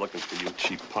 rods looking for you,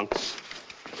 cheap punks.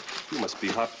 You must be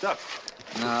hopped up.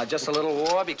 No, just a little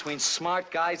war between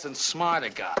smart guys and smarter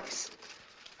guys.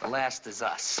 The last is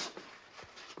us.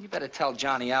 You better tell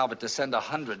Johnny Albert to send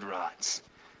 100 rods.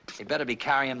 He better be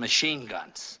carrying machine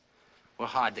guns. We're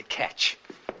hard to catch.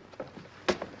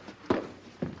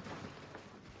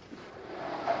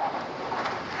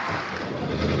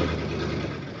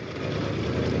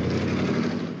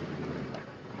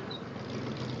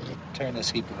 Turn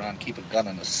this heap around, keep a gun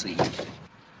in the seat.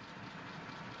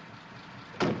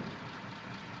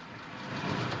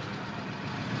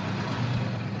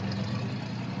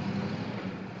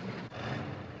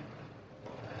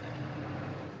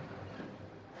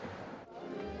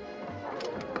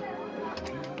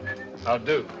 I'll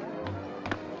do.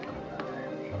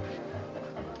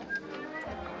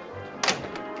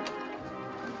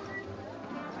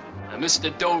 Now,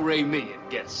 Mr. Do-Re me and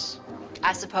guess.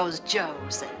 I suppose Joe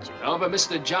sent you. No, but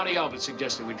Mr. Johnny Albert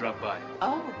suggested we drop by.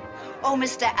 Oh,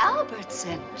 Mr. Albert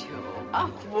sent you.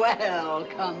 Oh, well,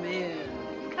 come in.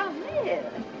 Come in.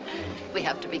 We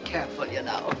have to be careful, you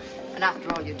know. And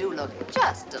after all, you do look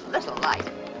just a little like,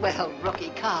 well,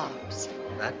 rookie carbs.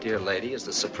 That, dear lady, is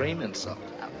the supreme insult.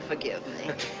 Oh, forgive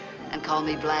me. And call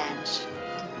me Blanche.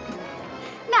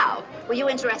 Now, were you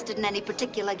interested in any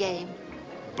particular game?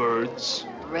 Birds.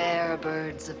 Rare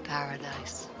birds of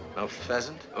paradise. No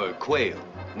pheasant? Or quail.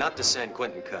 Not the San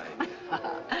Quentin kind.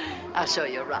 I'll show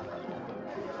you a run.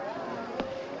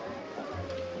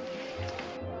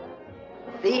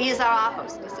 These are our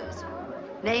hostesses.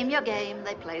 Name your game,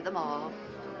 they play them all.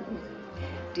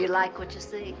 Do you like what you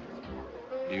see?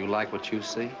 Do you like what you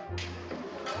see?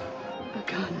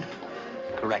 A gun.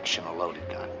 Correction, a loaded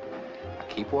gun. Now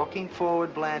keep walking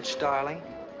forward, Blanche, darling.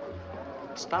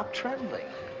 Stop trembling.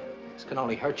 This can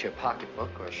only hurt your pocketbook,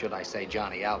 or should I say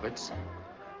Johnny Albert's.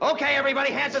 Okay,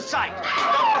 everybody, hands at sight. Look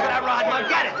at that rod, Mug.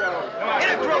 Get it. In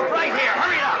a group right here.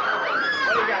 Hurry it up.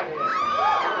 What do you got here?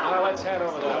 Now, let's head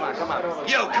over there. Come on.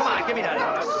 You, come on. Give me that.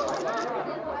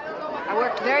 I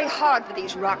worked very hard for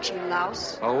these rocks, you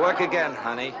louse. Well, work again,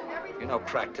 honey. You know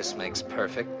practice makes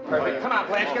perfect. Perfect. Come on,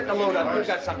 Blanche. Get the load up. We've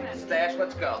got something to stash.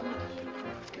 Let's go.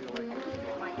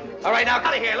 All right, now,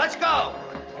 out of here. Let's go.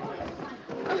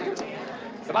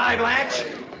 Goodbye, Blanche.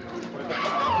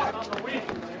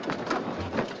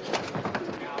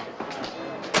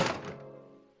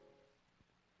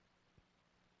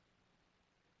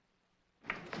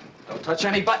 Don't touch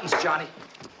any buttons, Johnny.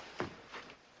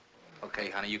 Okay,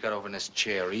 honey, you got over in this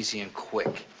chair, easy and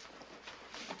quick.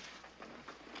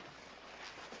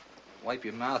 Wipe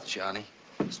your mouth, Johnny.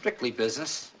 Strictly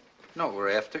business. Know what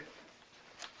we're after.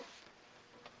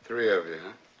 3 of you,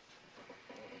 huh?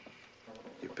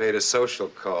 You paid a social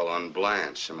call on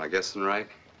Blanche. Am I guessing right?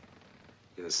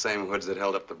 You're the same hoods that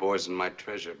held up the boys in my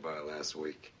treasure bar last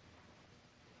week.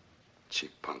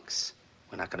 Cheap punks.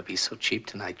 We're not gonna be so cheap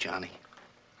tonight, Johnny.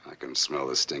 I can smell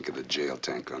the stink of the jail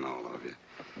tank on all of you.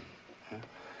 Huh?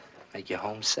 Make you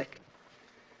homesick?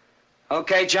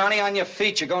 Okay, Johnny, on your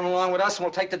feet. You're going along with us, and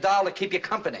we'll take the doll to keep you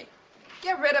company.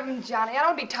 Get rid of him, Johnny. I don't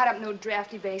want to be tied up in no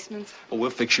drafty basements. Well, we'll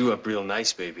fix you up real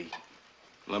nice, baby.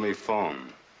 Let me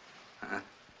phone. Huh?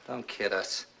 Don't kid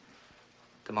us.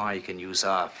 Tomorrow you can use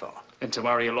our phone. And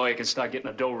tomorrow your lawyer can start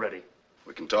getting the dough ready.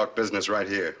 We can talk business right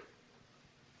here.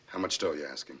 How much dough are you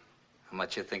asking? How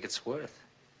much you think it's worth?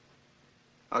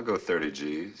 I'll go 30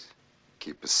 G's.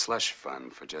 Keep a slush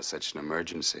fund for just such an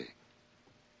emergency.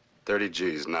 30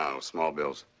 G's now, small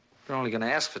bills. You're only gonna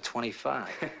ask for 25.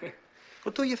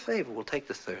 Well, do you a favor. We'll take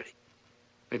the 30.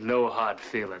 With no hard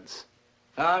feelings.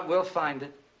 All right, we'll find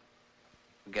it.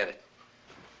 We'll get it.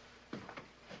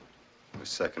 The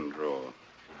second drawer.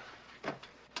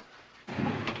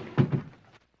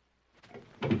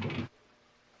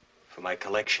 For my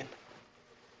collection.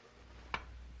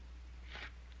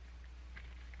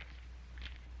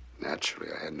 Naturally,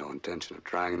 I had no intention of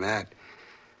trying that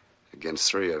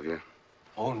against 3 of you.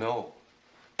 Oh, no.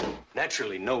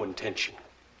 Naturally, no intention.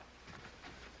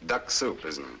 Duck soup,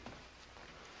 isn't it?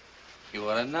 You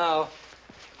ought to know.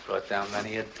 Brought down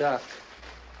many a duck.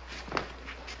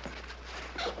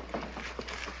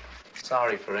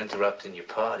 Sorry for interrupting your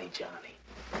party, Johnny.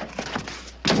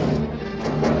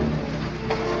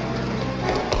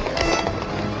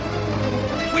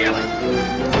 Wheel it!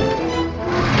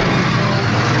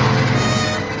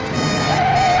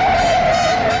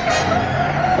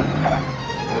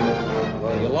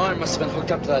 Well, the alarm must have been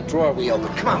hooked up to that drawer we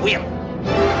opened. Come on, wheel.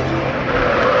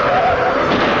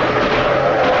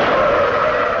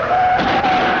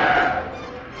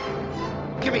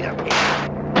 Give me that wheel.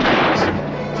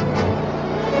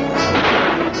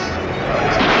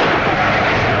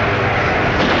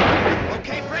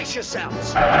 Okay, brace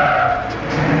yourselves.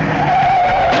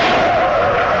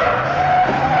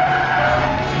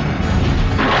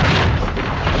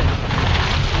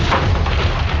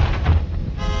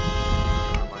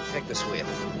 This wheel.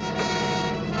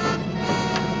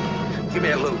 Give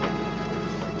me a loop.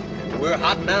 We're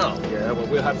hot now. Yeah, well,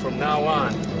 we're hot from now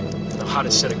on. The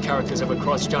hottest set of characters ever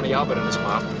crossed Johnny Albert and his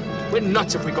mom. We're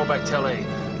nuts if we go back to L.A.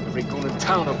 Every goon in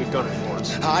town will be gunning for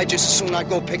us. I just as soon I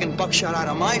go picking buckshot out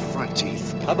of my front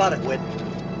teeth. How about it, Whit?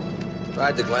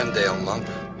 Tried the Glendale monk.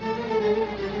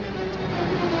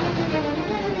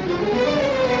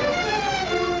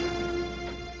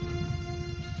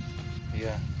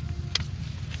 Yeah.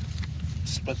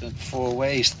 Splitting it 4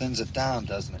 ways thins it down,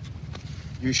 doesn't it?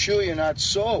 You sure you're not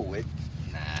sore, Whit?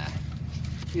 Nah.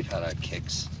 We've had our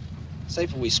kicks.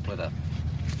 Safer we split up.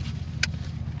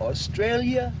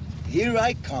 Australia, here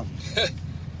I come. It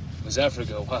was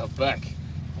Africa a while back.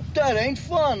 That ain't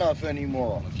far enough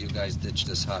anymore. Well, if you guys ditch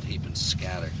this hot heap and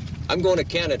scatter. I'm going to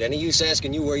Canada. Any use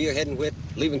asking you where you're heading, Whit?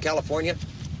 Leaving California?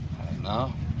 I don't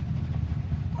know.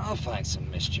 I'll find some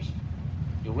mischief.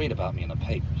 You'll read about me in the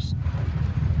papers.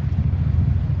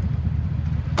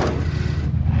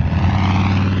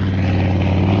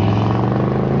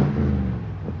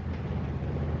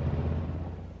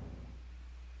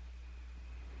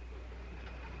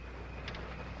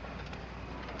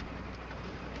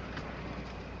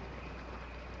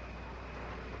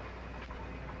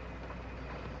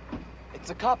 It's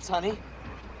the cops, honey.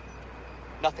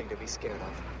 Nothing to be scared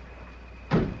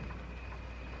of.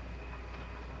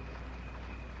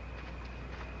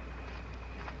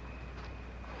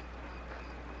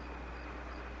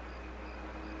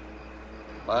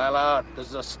 File out. This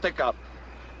is a stick-up.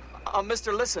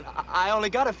 Mister, listen. I only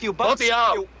got a few bucks. Both of you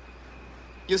out.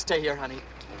 You stay here, honey.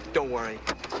 Don't worry.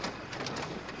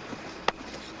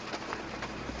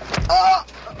 Oh,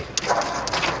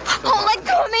 let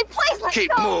go of me, please. Let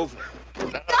Keep go. moving.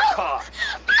 No. Oh,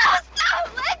 stop.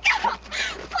 Let go.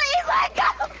 Please let go.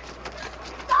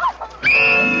 Stop.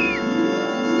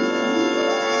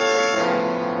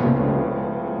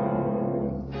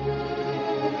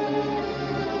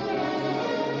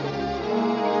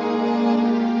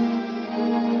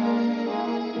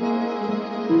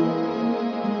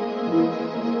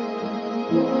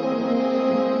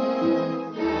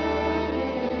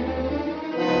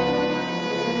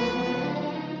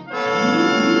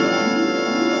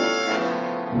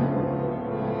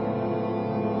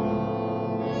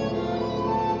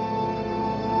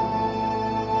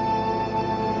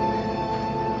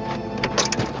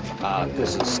 Ah,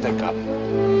 this is stick-up.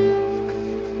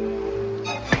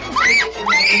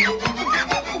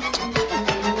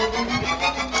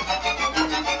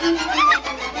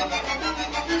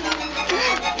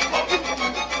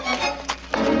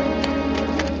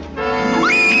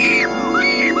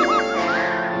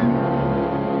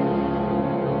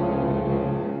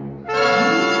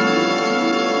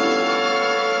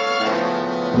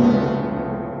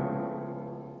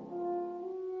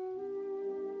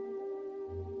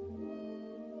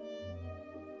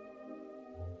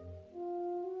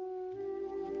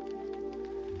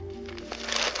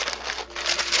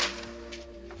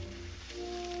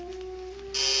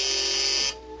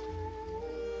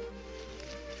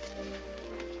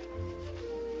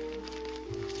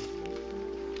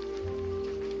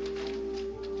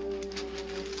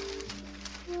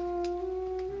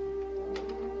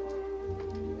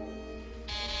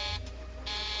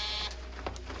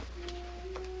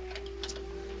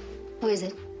 Who is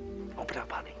it? Open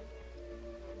up, honey.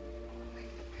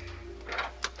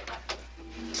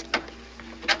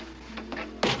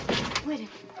 Wait.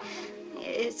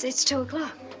 It's 2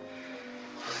 o'clock.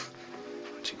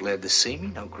 Aren't you glad to see me?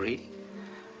 No greeting?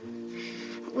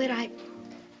 Whit,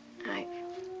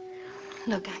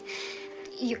 Look,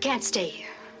 you can't stay here.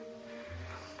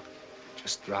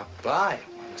 Just drop by.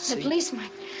 The police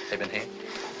might. They've been here?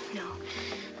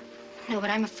 No, but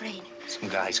I'm afraid. Some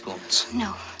guys, goons.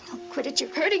 No, quit it.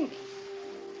 You're hurting me.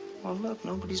 Well, look,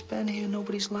 nobody's been here.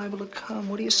 Nobody's liable to come.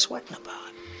 What are you sweating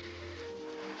about?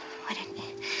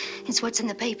 It's what's in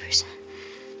the papers.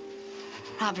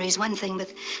 Robbery's one thing,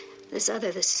 but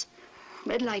this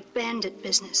red light bandit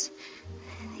business.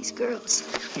 These girls.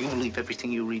 You believe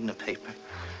everything you read in the paper?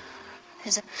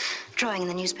 There's a drawing in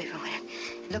the newspaper where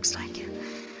it looks like you.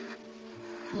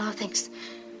 The law thinks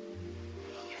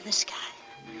you're this guy.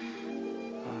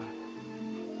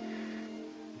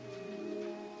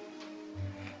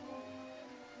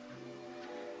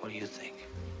 What do you think?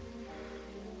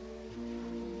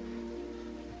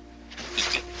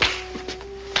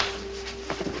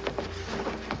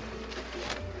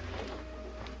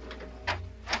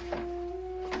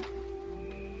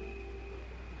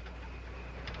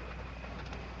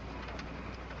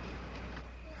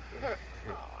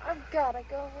 I've gotta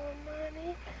go home,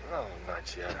 Mommy. No,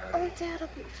 not yet, honey. Oh, Dad'll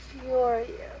be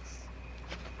furious.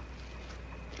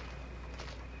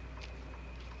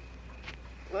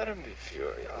 Let him be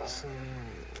furious.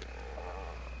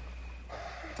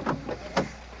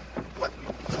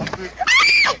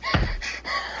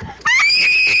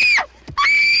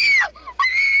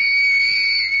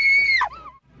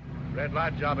 Red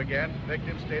light job again.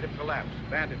 Victim state of collapse.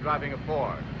 Bandit driving a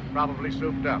Ford. Probably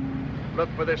souped up. Look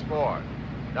for this Ford.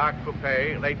 Dark coupe,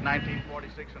 late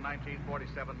 1946 or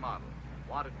 1947 model.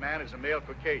 Wanted man is a male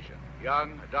Caucasian.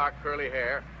 Young, dark curly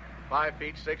hair. 5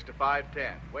 feet 6 to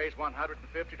 5'10". Weighs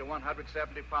 150 to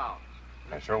 170 pounds.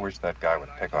 I sure wish that guy would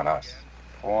pick on us.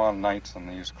 4 nights in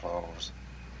these clothes.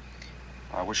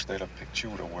 I wish they'd have picked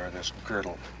you to wear this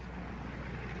girdle.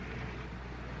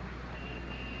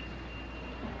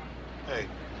 Hey,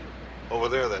 over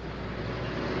there, that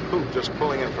hoop just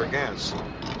pulling in for gas.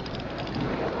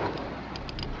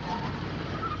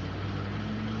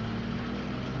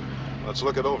 Let's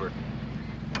look it over.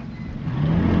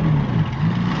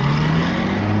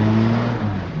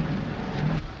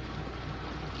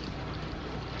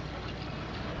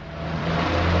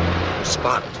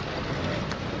 Spotted.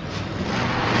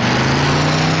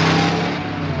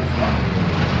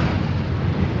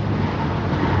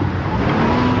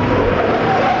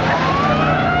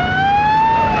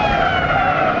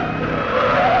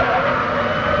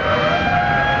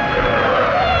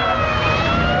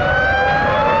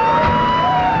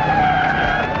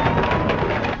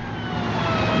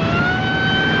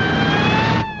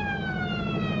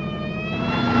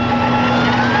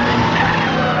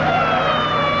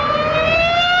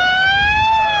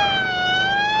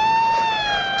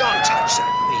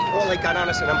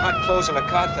 And I'm hot clothes and a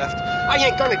car theft. I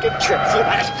ain't gonna get tripped for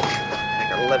that. I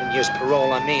got 11 years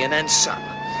parole on me and then some.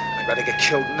 I'd rather get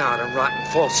killed now than rot in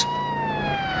Folsom.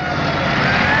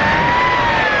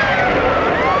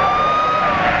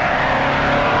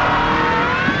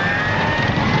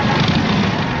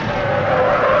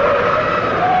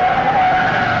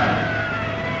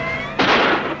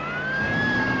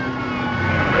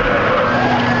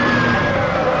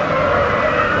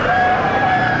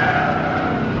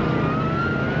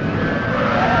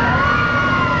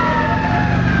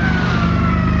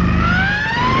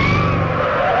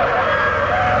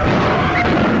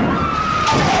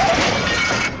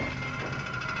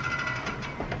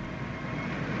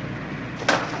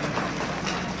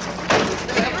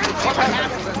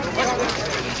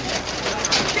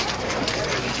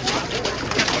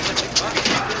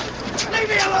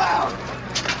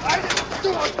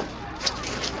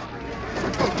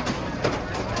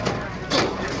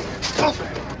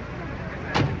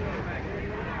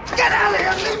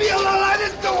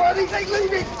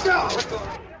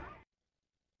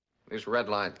 This red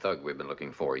line thug we've been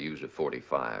looking for used a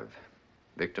 .45.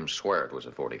 Victims swear it was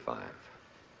a .45.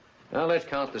 Now let's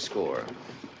count the score.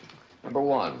 Number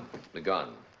 1, the gun.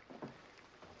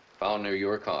 Found near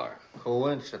your car.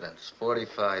 Coincidence.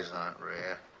 45s aren't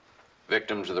rare.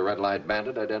 Victims of the red light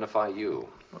bandit identify you.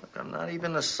 Look, I'm not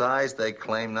even the size they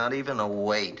claim, not even a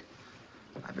weight.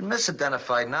 I've been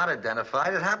misidentified, not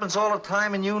identified. It happens all the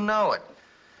time, and you know it.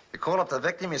 You call up the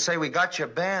victim, you say, we got your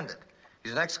bandit.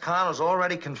 He's an ex-con who's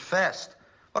already confessed.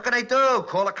 What can they do?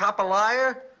 Call a cop a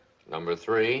liar? Number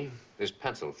 3, this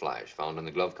pencil flash found in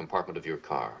the glove compartment of your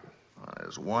car. Well,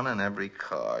 there's one in every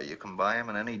car. You can buy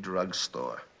them in any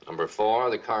drugstore. Number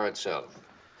 4, the car itself.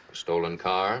 A stolen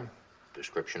car,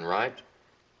 description right,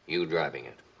 you driving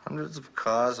it. Hundreds of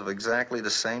cars of exactly the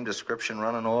same description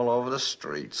running all over the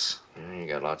streets. Yeah, you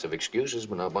got lots of excuses,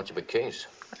 but not much of a case.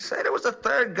 I say there was a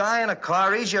third guy in a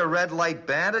car. He's your red light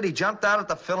bandit. He jumped out at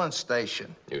the filling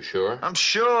station. You sure? I'm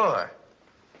sure.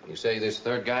 You say this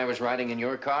third guy was riding in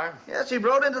your car? Yes, he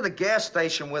rode into the gas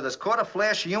station with us, caught a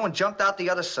flash of you, and jumped out the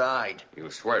other side. You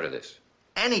swear to this?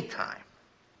 Anytime.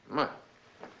 Well,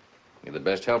 you're the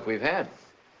best help we've had.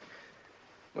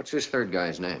 What's this third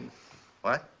guy's name?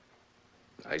 What?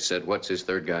 I said, what's this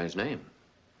third guy's name?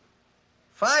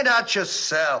 Find out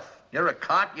yourself. You're a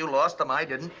cop. You lost him. I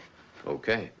didn't.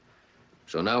 Okay.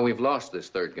 So now we've lost this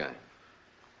third guy.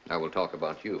 Now we'll talk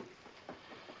about you.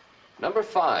 Number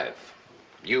 5.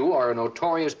 You are a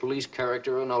notorious police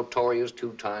character, a notorious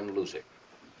 2-time loser.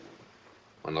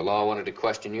 When the law wanted to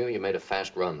question you, you made a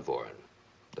fast run for it.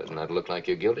 Doesn't that look like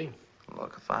you're guilty?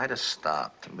 Look, if I'd have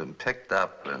stopped and been picked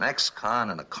up in an ex-con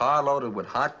in a car loaded with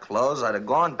hot clothes, I'd have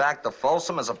gone back to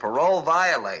Folsom as a parole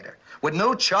violator with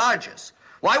new charges.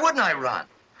 Why wouldn't I run?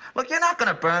 Look, you're not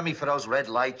going to burn me for those red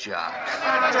light jobs.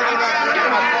 Come on,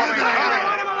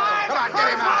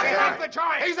 get him out of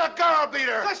here. He's a girl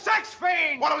beater. The sex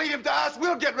fiend. Want to leave him to us?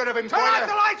 We'll get rid of him for Turn you. out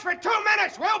the lights for 2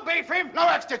 minutes. We'll beef him. No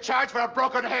extra charge for a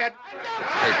broken head. The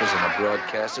papers and the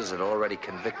broadcasters had already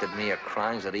convicted me of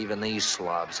crimes that even these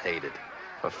slobs hated.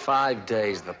 For 5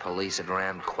 days, the police had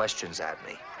rammed questions at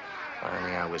me.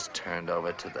 Finally, I was turned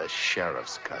over to the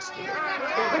sheriff's custody. Here,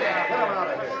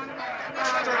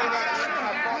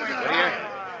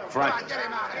 front.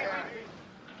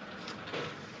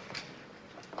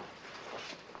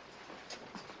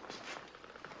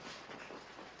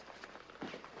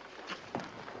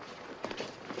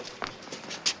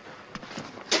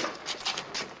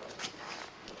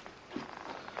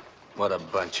 What a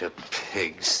bunch of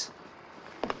pigs.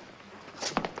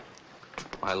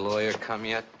 My lawyer come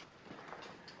yet?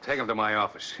 Take him to my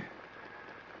office.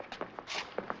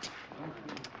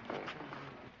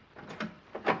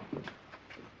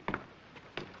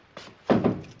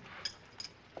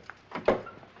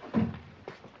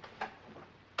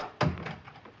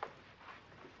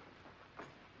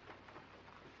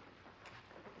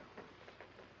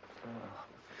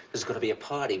 This is going to be a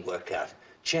party workout.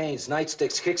 Chains,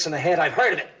 nightsticks, kicks in the head. I've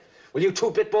heard of it. Well, you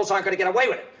 2 pit bulls aren't going to get away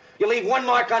with it. You leave one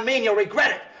mark on me and you'll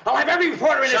regret it. I'll have every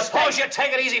reporter in this state. Suppose you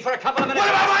take it easy for a couple of minutes.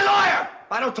 What about my lawyer?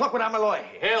 I don't talk without my lawyer.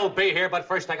 He'll be here, but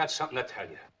first I got something to tell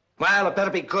you. Well, it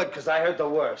better be good, because I heard the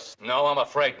worst. No, I'm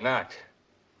afraid not.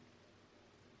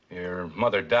 Your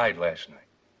mother died last night.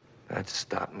 That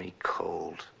stopped me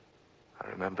cold. I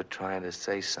remember trying to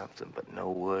say something, but no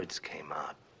words came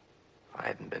out. I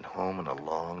hadn't been home in a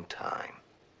long time.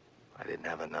 I didn't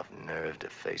have enough nerve to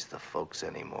face the folks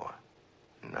anymore.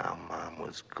 Now Mom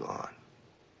was gone.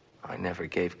 I never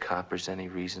gave coppers any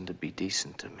reason to be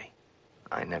decent to me.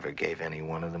 I never gave any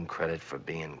one of them credit for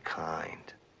being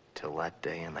kind. Till that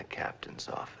day in the captain's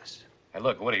office. Hey,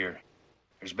 look, Whittier,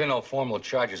 there's been no formal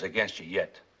charges against you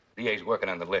yet. DA's working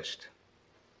on the list.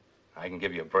 I can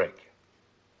give you a break.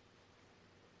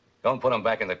 Don't put him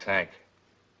back in the tank.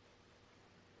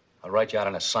 I'll write you out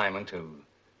an assignment to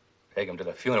take him to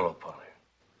the funeral parlor.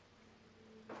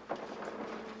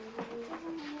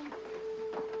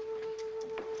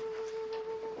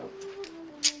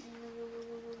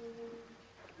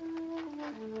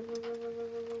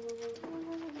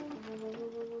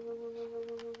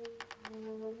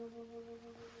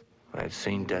 I'd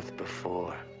seen death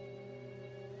before,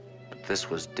 but this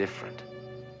was different.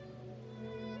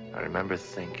 I remember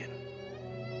thinking,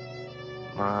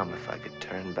 Mom, if I could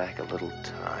turn back a little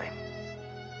time,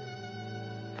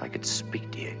 if I could speak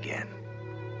to you again.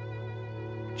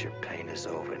 But your pain is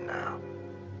over now.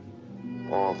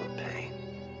 All the pain.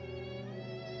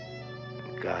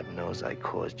 And God knows I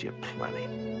caused you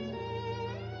plenty.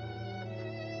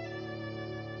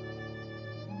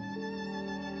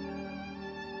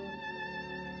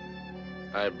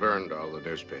 I burned all the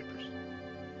newspapers.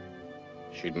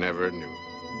 She'd never knew.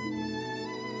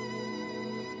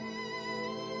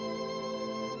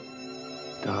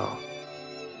 doll.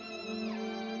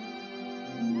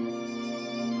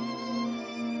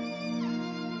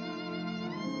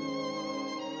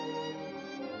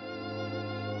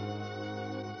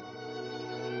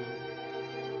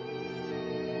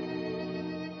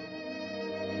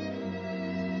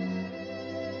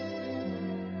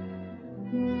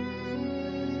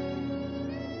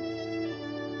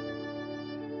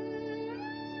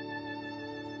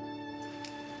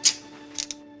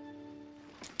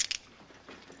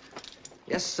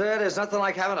 Yes, sir, there's nothing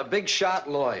like having a big shot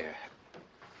lawyer.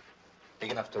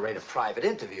 Big enough to rate a private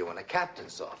interview in a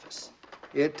captain's office.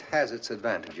 It has its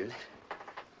advantages.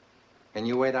 Can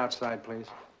you wait outside, please?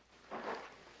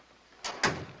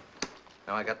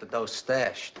 Now I got the dough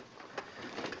stashed.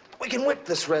 We can whip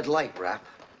this red light, Rap.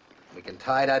 We can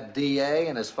tie that DA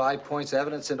and his 5 points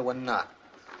evidence into a knot.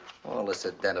 All this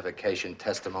identification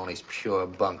testimony's pure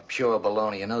bunk, pure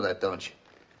baloney. You know that, don't you?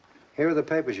 Here are the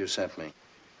papers you sent me.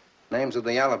 Names of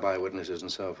the alibi witnesses and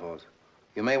so forth.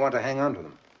 You may want to hang on to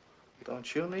them.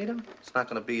 Don't you need them? It's not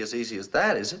going to be as easy as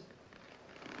that, is it?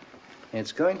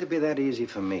 It's going to be that easy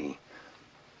for me.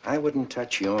 I wouldn't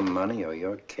touch your money or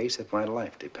your case if my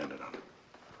life depended on it.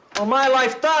 Well, my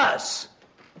life does.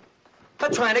 They're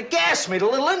trying to gas me, the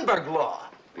little Lindbergh law.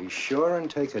 Be sure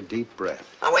and take a deep breath.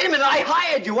 Now, wait a minute. I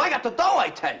hired you. I got the dough, I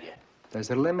tell you. There's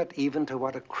a limit even to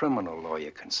what a criminal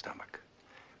lawyer can stomach.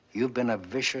 You've been a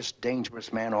vicious,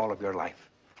 dangerous man all of your life.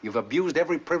 You've abused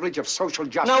every privilege of social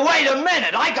justice. Now, wait a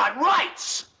minute. I got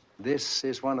rights. This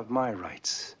is one of my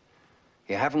rights.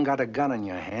 You haven't got a gun in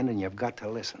your hand, and you've got to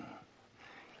listen.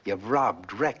 You've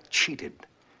robbed, wrecked, cheated.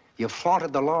 You've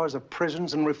flaunted the laws of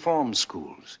prisons and reform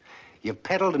schools. You've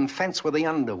peddled and fenced with the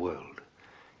underworld.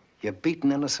 You've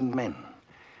beaten innocent men,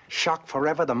 shocked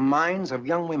forever the minds of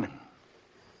young women.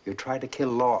 You tried to kill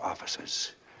law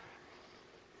officers.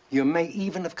 You may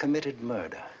even have committed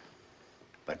murder.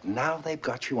 But now they've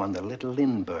got you on the little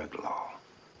Lindbergh law,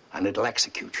 and it'll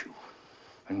execute you.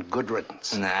 And good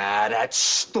riddance. Nah, that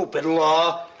stupid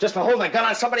law. Just for holding a gun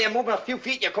on somebody and moving a few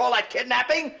feet, you call that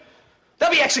kidnapping? They'll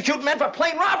be executing men for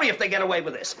plain robbery if they get away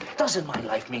with this. Doesn't my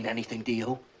life mean anything to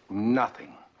you?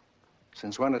 Nothing.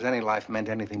 Since when has any life meant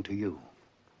anything to you?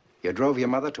 You drove your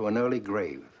mother to an early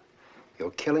grave.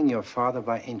 You're killing your father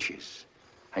by inches.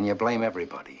 And you blame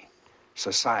everybody.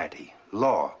 Society,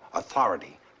 law,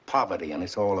 authority, poverty, and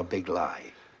it's all a big lie.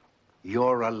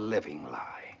 You're a living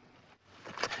lie.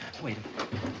 Wait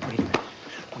a minute.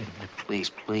 Please,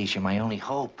 please, you're my only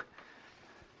hope.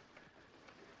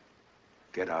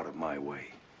 Get out of my way.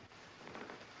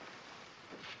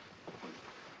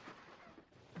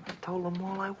 I told them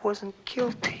all I wasn't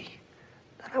guilty,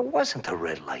 that I wasn't a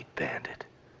red light bandit.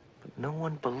 But no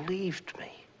one believed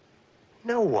me.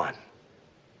 No one.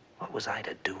 What was I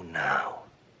to do now?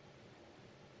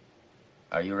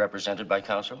 Are you represented by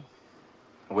counsel?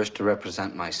 I wish to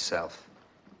represent myself.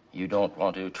 You don't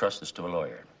want to trust this to a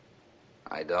lawyer?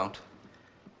 I don't.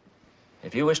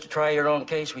 If you wish to try your own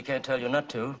case, we can't tell you not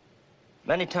to.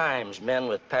 Many times, men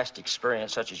with past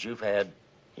experience such as you've had,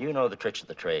 you know the tricks of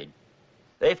the trade.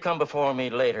 They've come before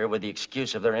me later with the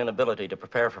excuse of their inability to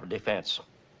prepare for defense.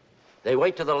 They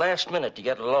wait to the last minute to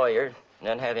get a lawyer and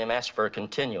then have him ask for a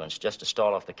continuance just to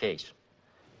stall off the case.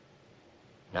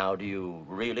 Now, do you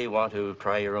really want to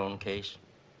try your own case?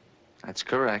 That's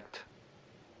correct.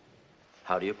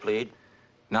 How do you plead?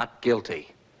 Not guilty.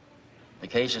 The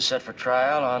case is set for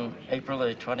trial on April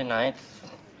the 29th,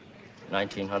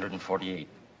 1948.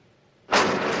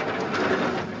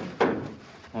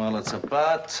 Well, it's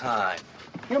about time.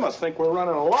 You must think we're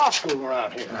running a law school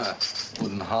around here.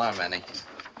 Wouldn't harm any.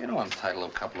 You know I'm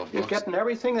entitled to a couple of books. You're getting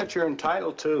everything that you're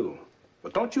entitled to.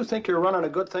 But don't you think you're running a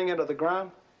good thing into the ground?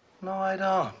 No, I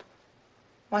don't.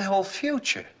 My whole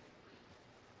future.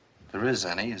 If there is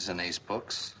any, is in these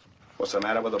books. What's the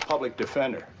matter with a public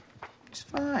defender? He's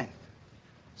fine.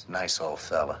 He's a nice old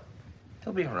fella.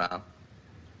 He'll be around.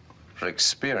 For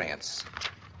experience.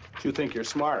 You think you're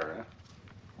smarter, huh?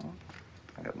 Well,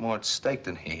 I got more at stake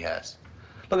than he has.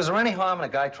 Look, is there any harm in a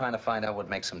guy trying to find out what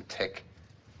makes him tick?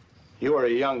 You were a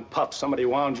young pup. Somebody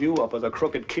wound you up with a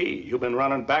crooked key. You've been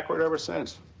running backward ever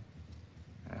since.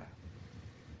 Yeah.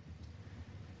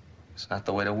 It's not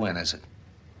the way to win, is it?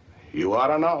 You ought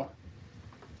to know.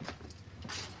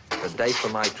 The day for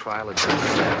my trial had been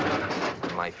set,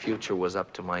 and my future was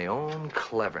up to my own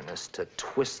cleverness to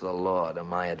twist the law to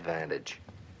my advantage.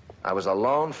 I was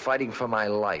alone fighting for my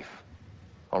life.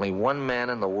 Only one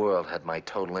man in the world had my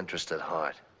total interest at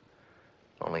heart.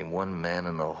 Only one man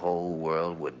in the whole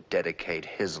world would dedicate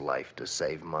his life to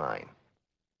save mine.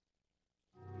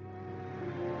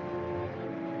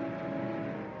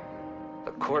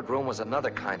 The courtroom was another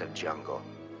kind of jungle.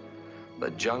 The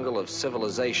jungle of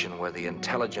civilization where the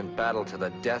intelligent battle to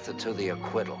the death or to the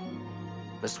acquittal.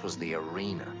 This was the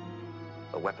arena.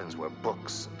 The weapons were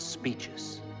books and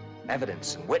speeches,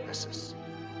 evidence and witnesses,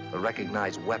 the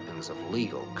recognized weapons of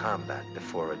legal combat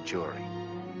before a jury.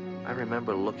 I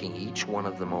remember looking each one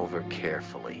of them over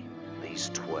carefully,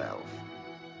 these 12.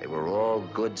 They were all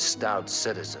good, stout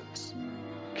citizens,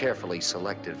 carefully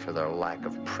selected for their lack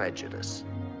of prejudice.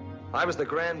 I was the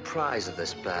grand prize of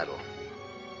this battle.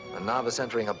 A novice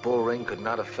entering a bull ring could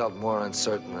not have felt more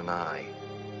uncertain than I.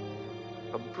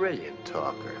 A brilliant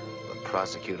talker, the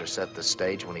prosecutor set the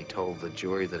stage when he told the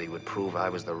jury that he would prove I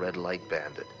was the red light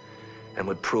bandit and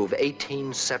would prove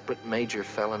 18 separate major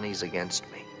felonies against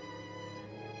me.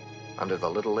 Under the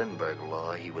Little Lindbergh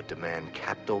law, he would demand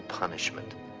capital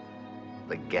punishment,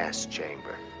 the gas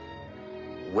chamber.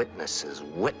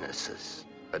 Witnesses,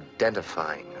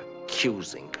 identifying,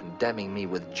 accusing, condemning me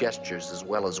with gestures as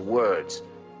well as words.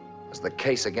 As the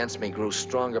case against me grew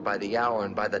stronger by the hour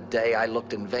and by the day, I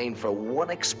looked in vain for one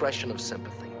expression of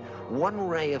sympathy, one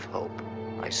ray of hope.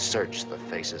 I searched the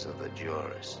faces of the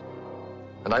jurors.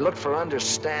 And I looked for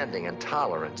understanding and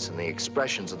tolerance in the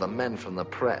expressions of the men from the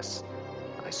press.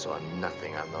 I saw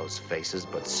nothing on those faces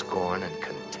but scorn and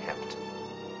contempt.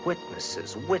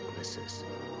 Witnesses.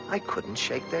 I couldn't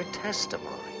shake their testimony.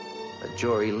 The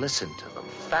jury listened to them,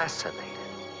 fascinated.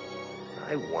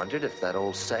 I wondered if that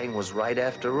old saying was right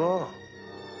after all.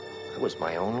 I was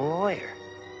my own lawyer.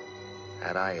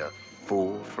 Had I a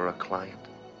fool for a client?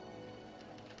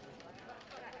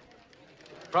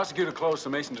 Prosecutor closed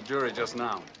summation to jury just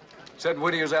now. Said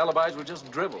Whittier's alibis were just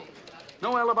drivel.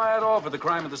 No alibi at all for the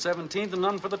crime of the 17th and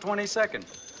none for the 22nd.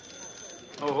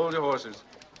 Oh, hold your horses.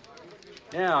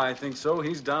 Yeah, I think so.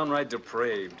 He's downright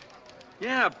depraved.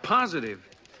 Yeah, positive.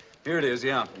 Here it is,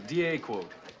 yeah. DA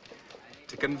quote.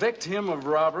 To convict him of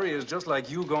robbery is just like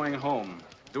you going home.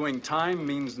 Doing time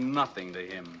means nothing to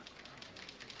him.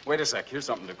 Wait a sec. Here's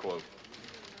something to quote.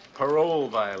 Parole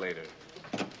violator.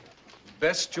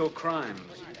 Bestial crimes.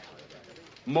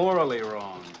 Morally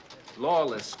wrong.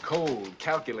 Lawless, cold,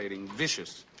 calculating,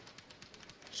 vicious.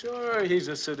 Sure, he's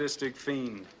a sadistic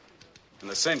fiend. And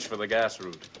a cinch for the gas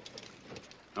route.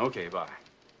 Okay, bye.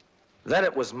 Then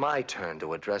it was my turn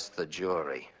to address the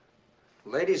jury.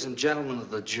 Ladies and gentlemen of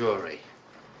the jury,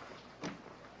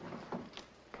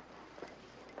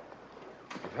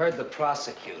 you've heard the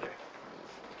prosecutor.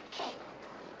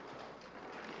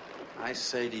 I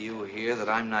say to you here that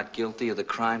I'm not guilty of the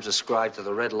crimes ascribed to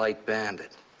the red light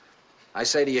bandit. I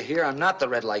say to you here, I'm not the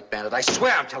red light bandit. I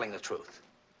swear I'm telling the truth.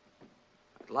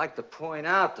 I'd like to point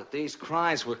out that these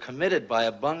crimes were committed by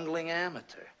a bungling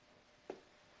amateur.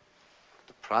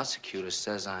 The prosecutor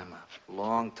says I'm a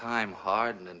long-time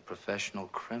hardened and professional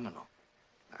criminal.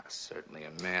 Now, certainly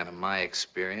a man of my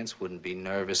experience wouldn't be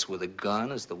nervous with a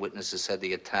gun, as the witnesses said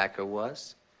the attacker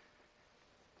was.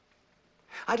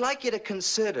 I'd like you to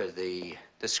consider the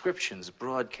descriptions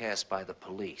broadcast by the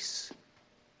police.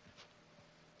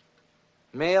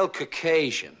 Male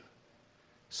Caucasian,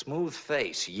 smooth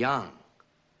face, young,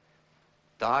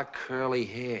 dark curly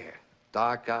hair,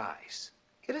 dark eyes.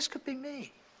 Yeah, this could be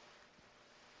me.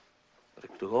 But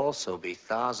it could also be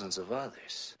thousands of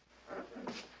others.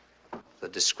 The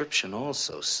description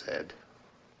also said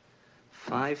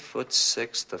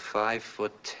 5'6" to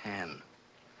 5'10".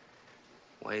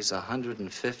 Weighs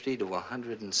 150 to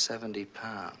 170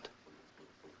 pounds.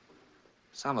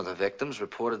 Some of the victims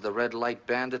reported the red light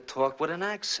bandit talked with an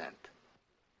accent.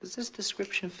 Does this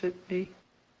description fit me?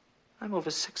 I'm over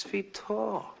 6 feet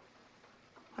tall.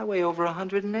 I weigh over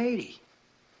 180.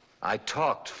 I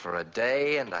talked for a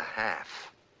day and a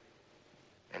half.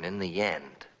 And in the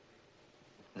end...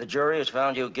 The jury has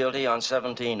found you guilty on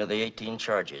 17 of the 18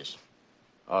 charges,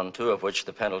 on 2 of which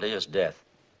the penalty is death.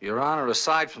 Your Honor,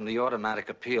 aside from the automatic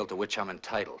appeal to which I'm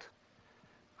entitled,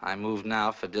 I move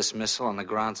now for dismissal on the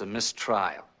grounds of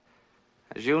mistrial.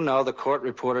 As you know, the court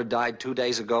reporter died 2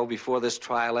 days ago before this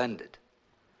trial ended.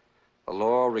 The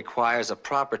law requires a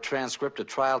proper transcript of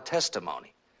trial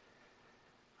testimony.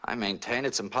 I maintain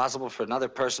it's impossible for another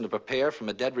person to prepare from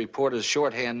a dead reporter's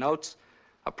shorthand notes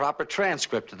a proper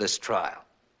transcript of this trial.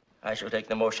 I shall take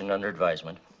the motion under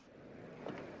advisement.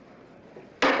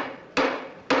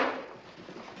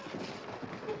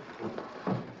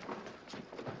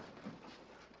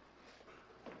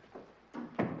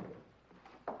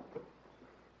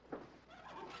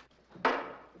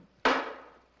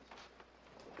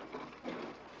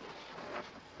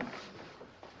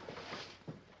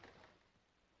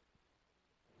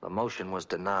 The motion was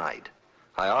denied.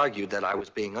 I argued that I was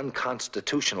being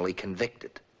unconstitutionally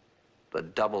convicted. The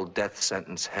double death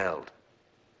sentence held.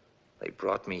 They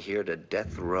brought me here to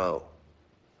death row.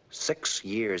 6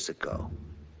 years ago.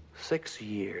 6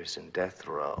 years in death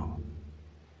row.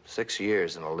 6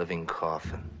 years in a living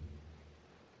coffin.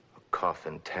 A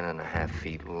coffin 10.5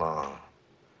 feet long,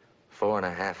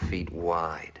 4.5 feet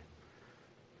wide.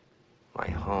 My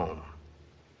home,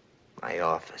 my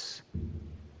office.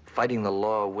 Fighting the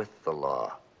law with the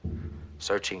law.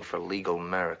 Searching for legal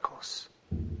miracles.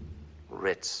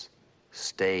 Writs,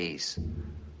 stays,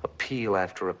 appeal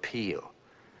after appeal.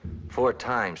 4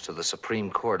 times to the Supreme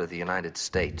Court of the United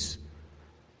States.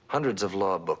 Hundreds of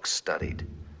law books studied.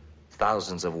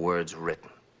 Thousands of words written.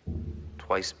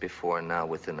 Twice before now,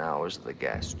 within hours of the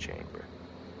gas chamber.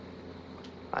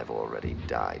 I've already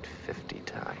died 50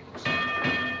 times.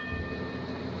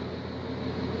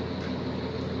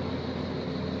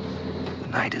 The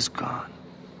night is gone.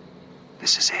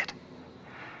 This is it.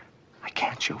 I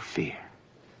can't show fear.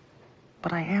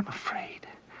 But I am afraid.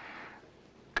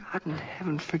 God in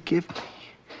heaven, forgive me.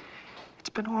 It's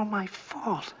been all my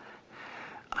fault.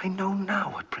 I know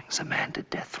now what brings a man to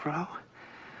death row.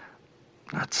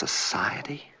 Not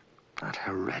society, not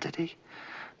heredity,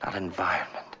 not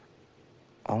environment.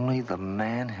 Only the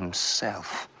man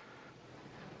himself.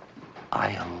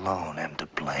 I alone am to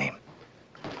blame.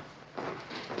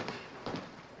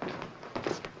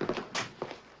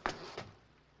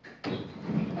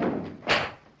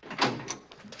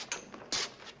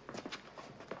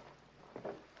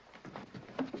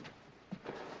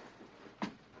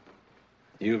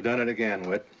 You've done it again,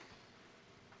 Whit.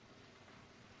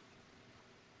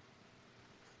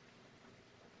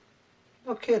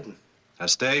 No kidding. A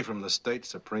stay from the state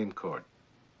Supreme Court.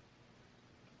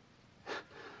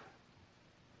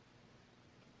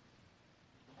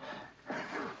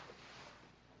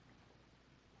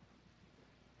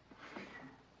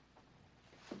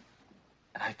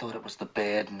 I thought it was the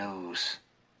bad news.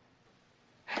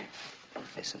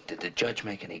 Listen, did the judge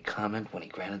make any comment when he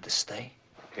granted the stay?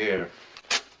 Here.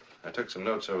 I took some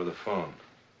notes over the phone.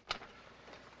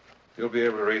 You'll be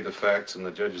able to read the facts and the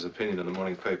judge's opinion in the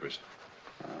morning papers.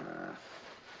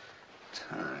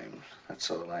 Time.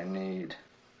 That's all I need.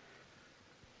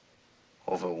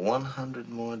 Over 100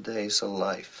 more days of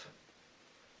life.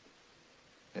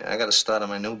 Yeah, I gotta start on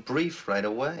my new brief right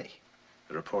away.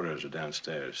 The reporters are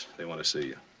downstairs. They want to see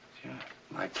you. Yeah,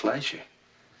 my pleasure.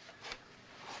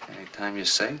 Anytime you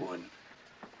say one.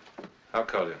 I'll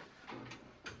call you.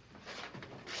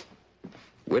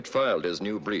 Whit filed his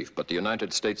new brief, but the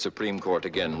United States Supreme Court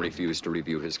again refused to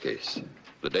review his case.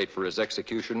 The date for his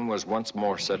execution was once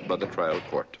more set by the trial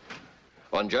court.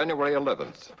 On January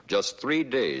 11th, just 3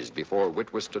 days before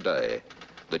Whit was to die,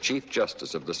 the Chief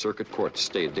Justice of the Circuit Court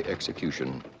stayed the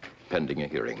execution, pending a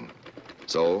hearing.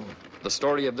 So, the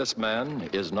story of this man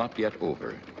is not yet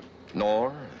over,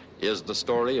 nor is the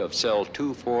story of cell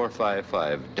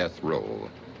 2455 death row.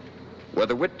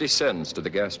 Whether Whit descends to the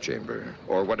gas chamber,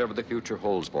 or whatever the future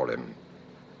holds for him,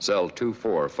 cell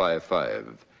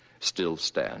 2455 still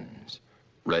stands,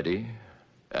 ready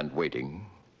and waiting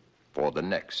for the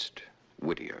next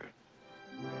Whittier.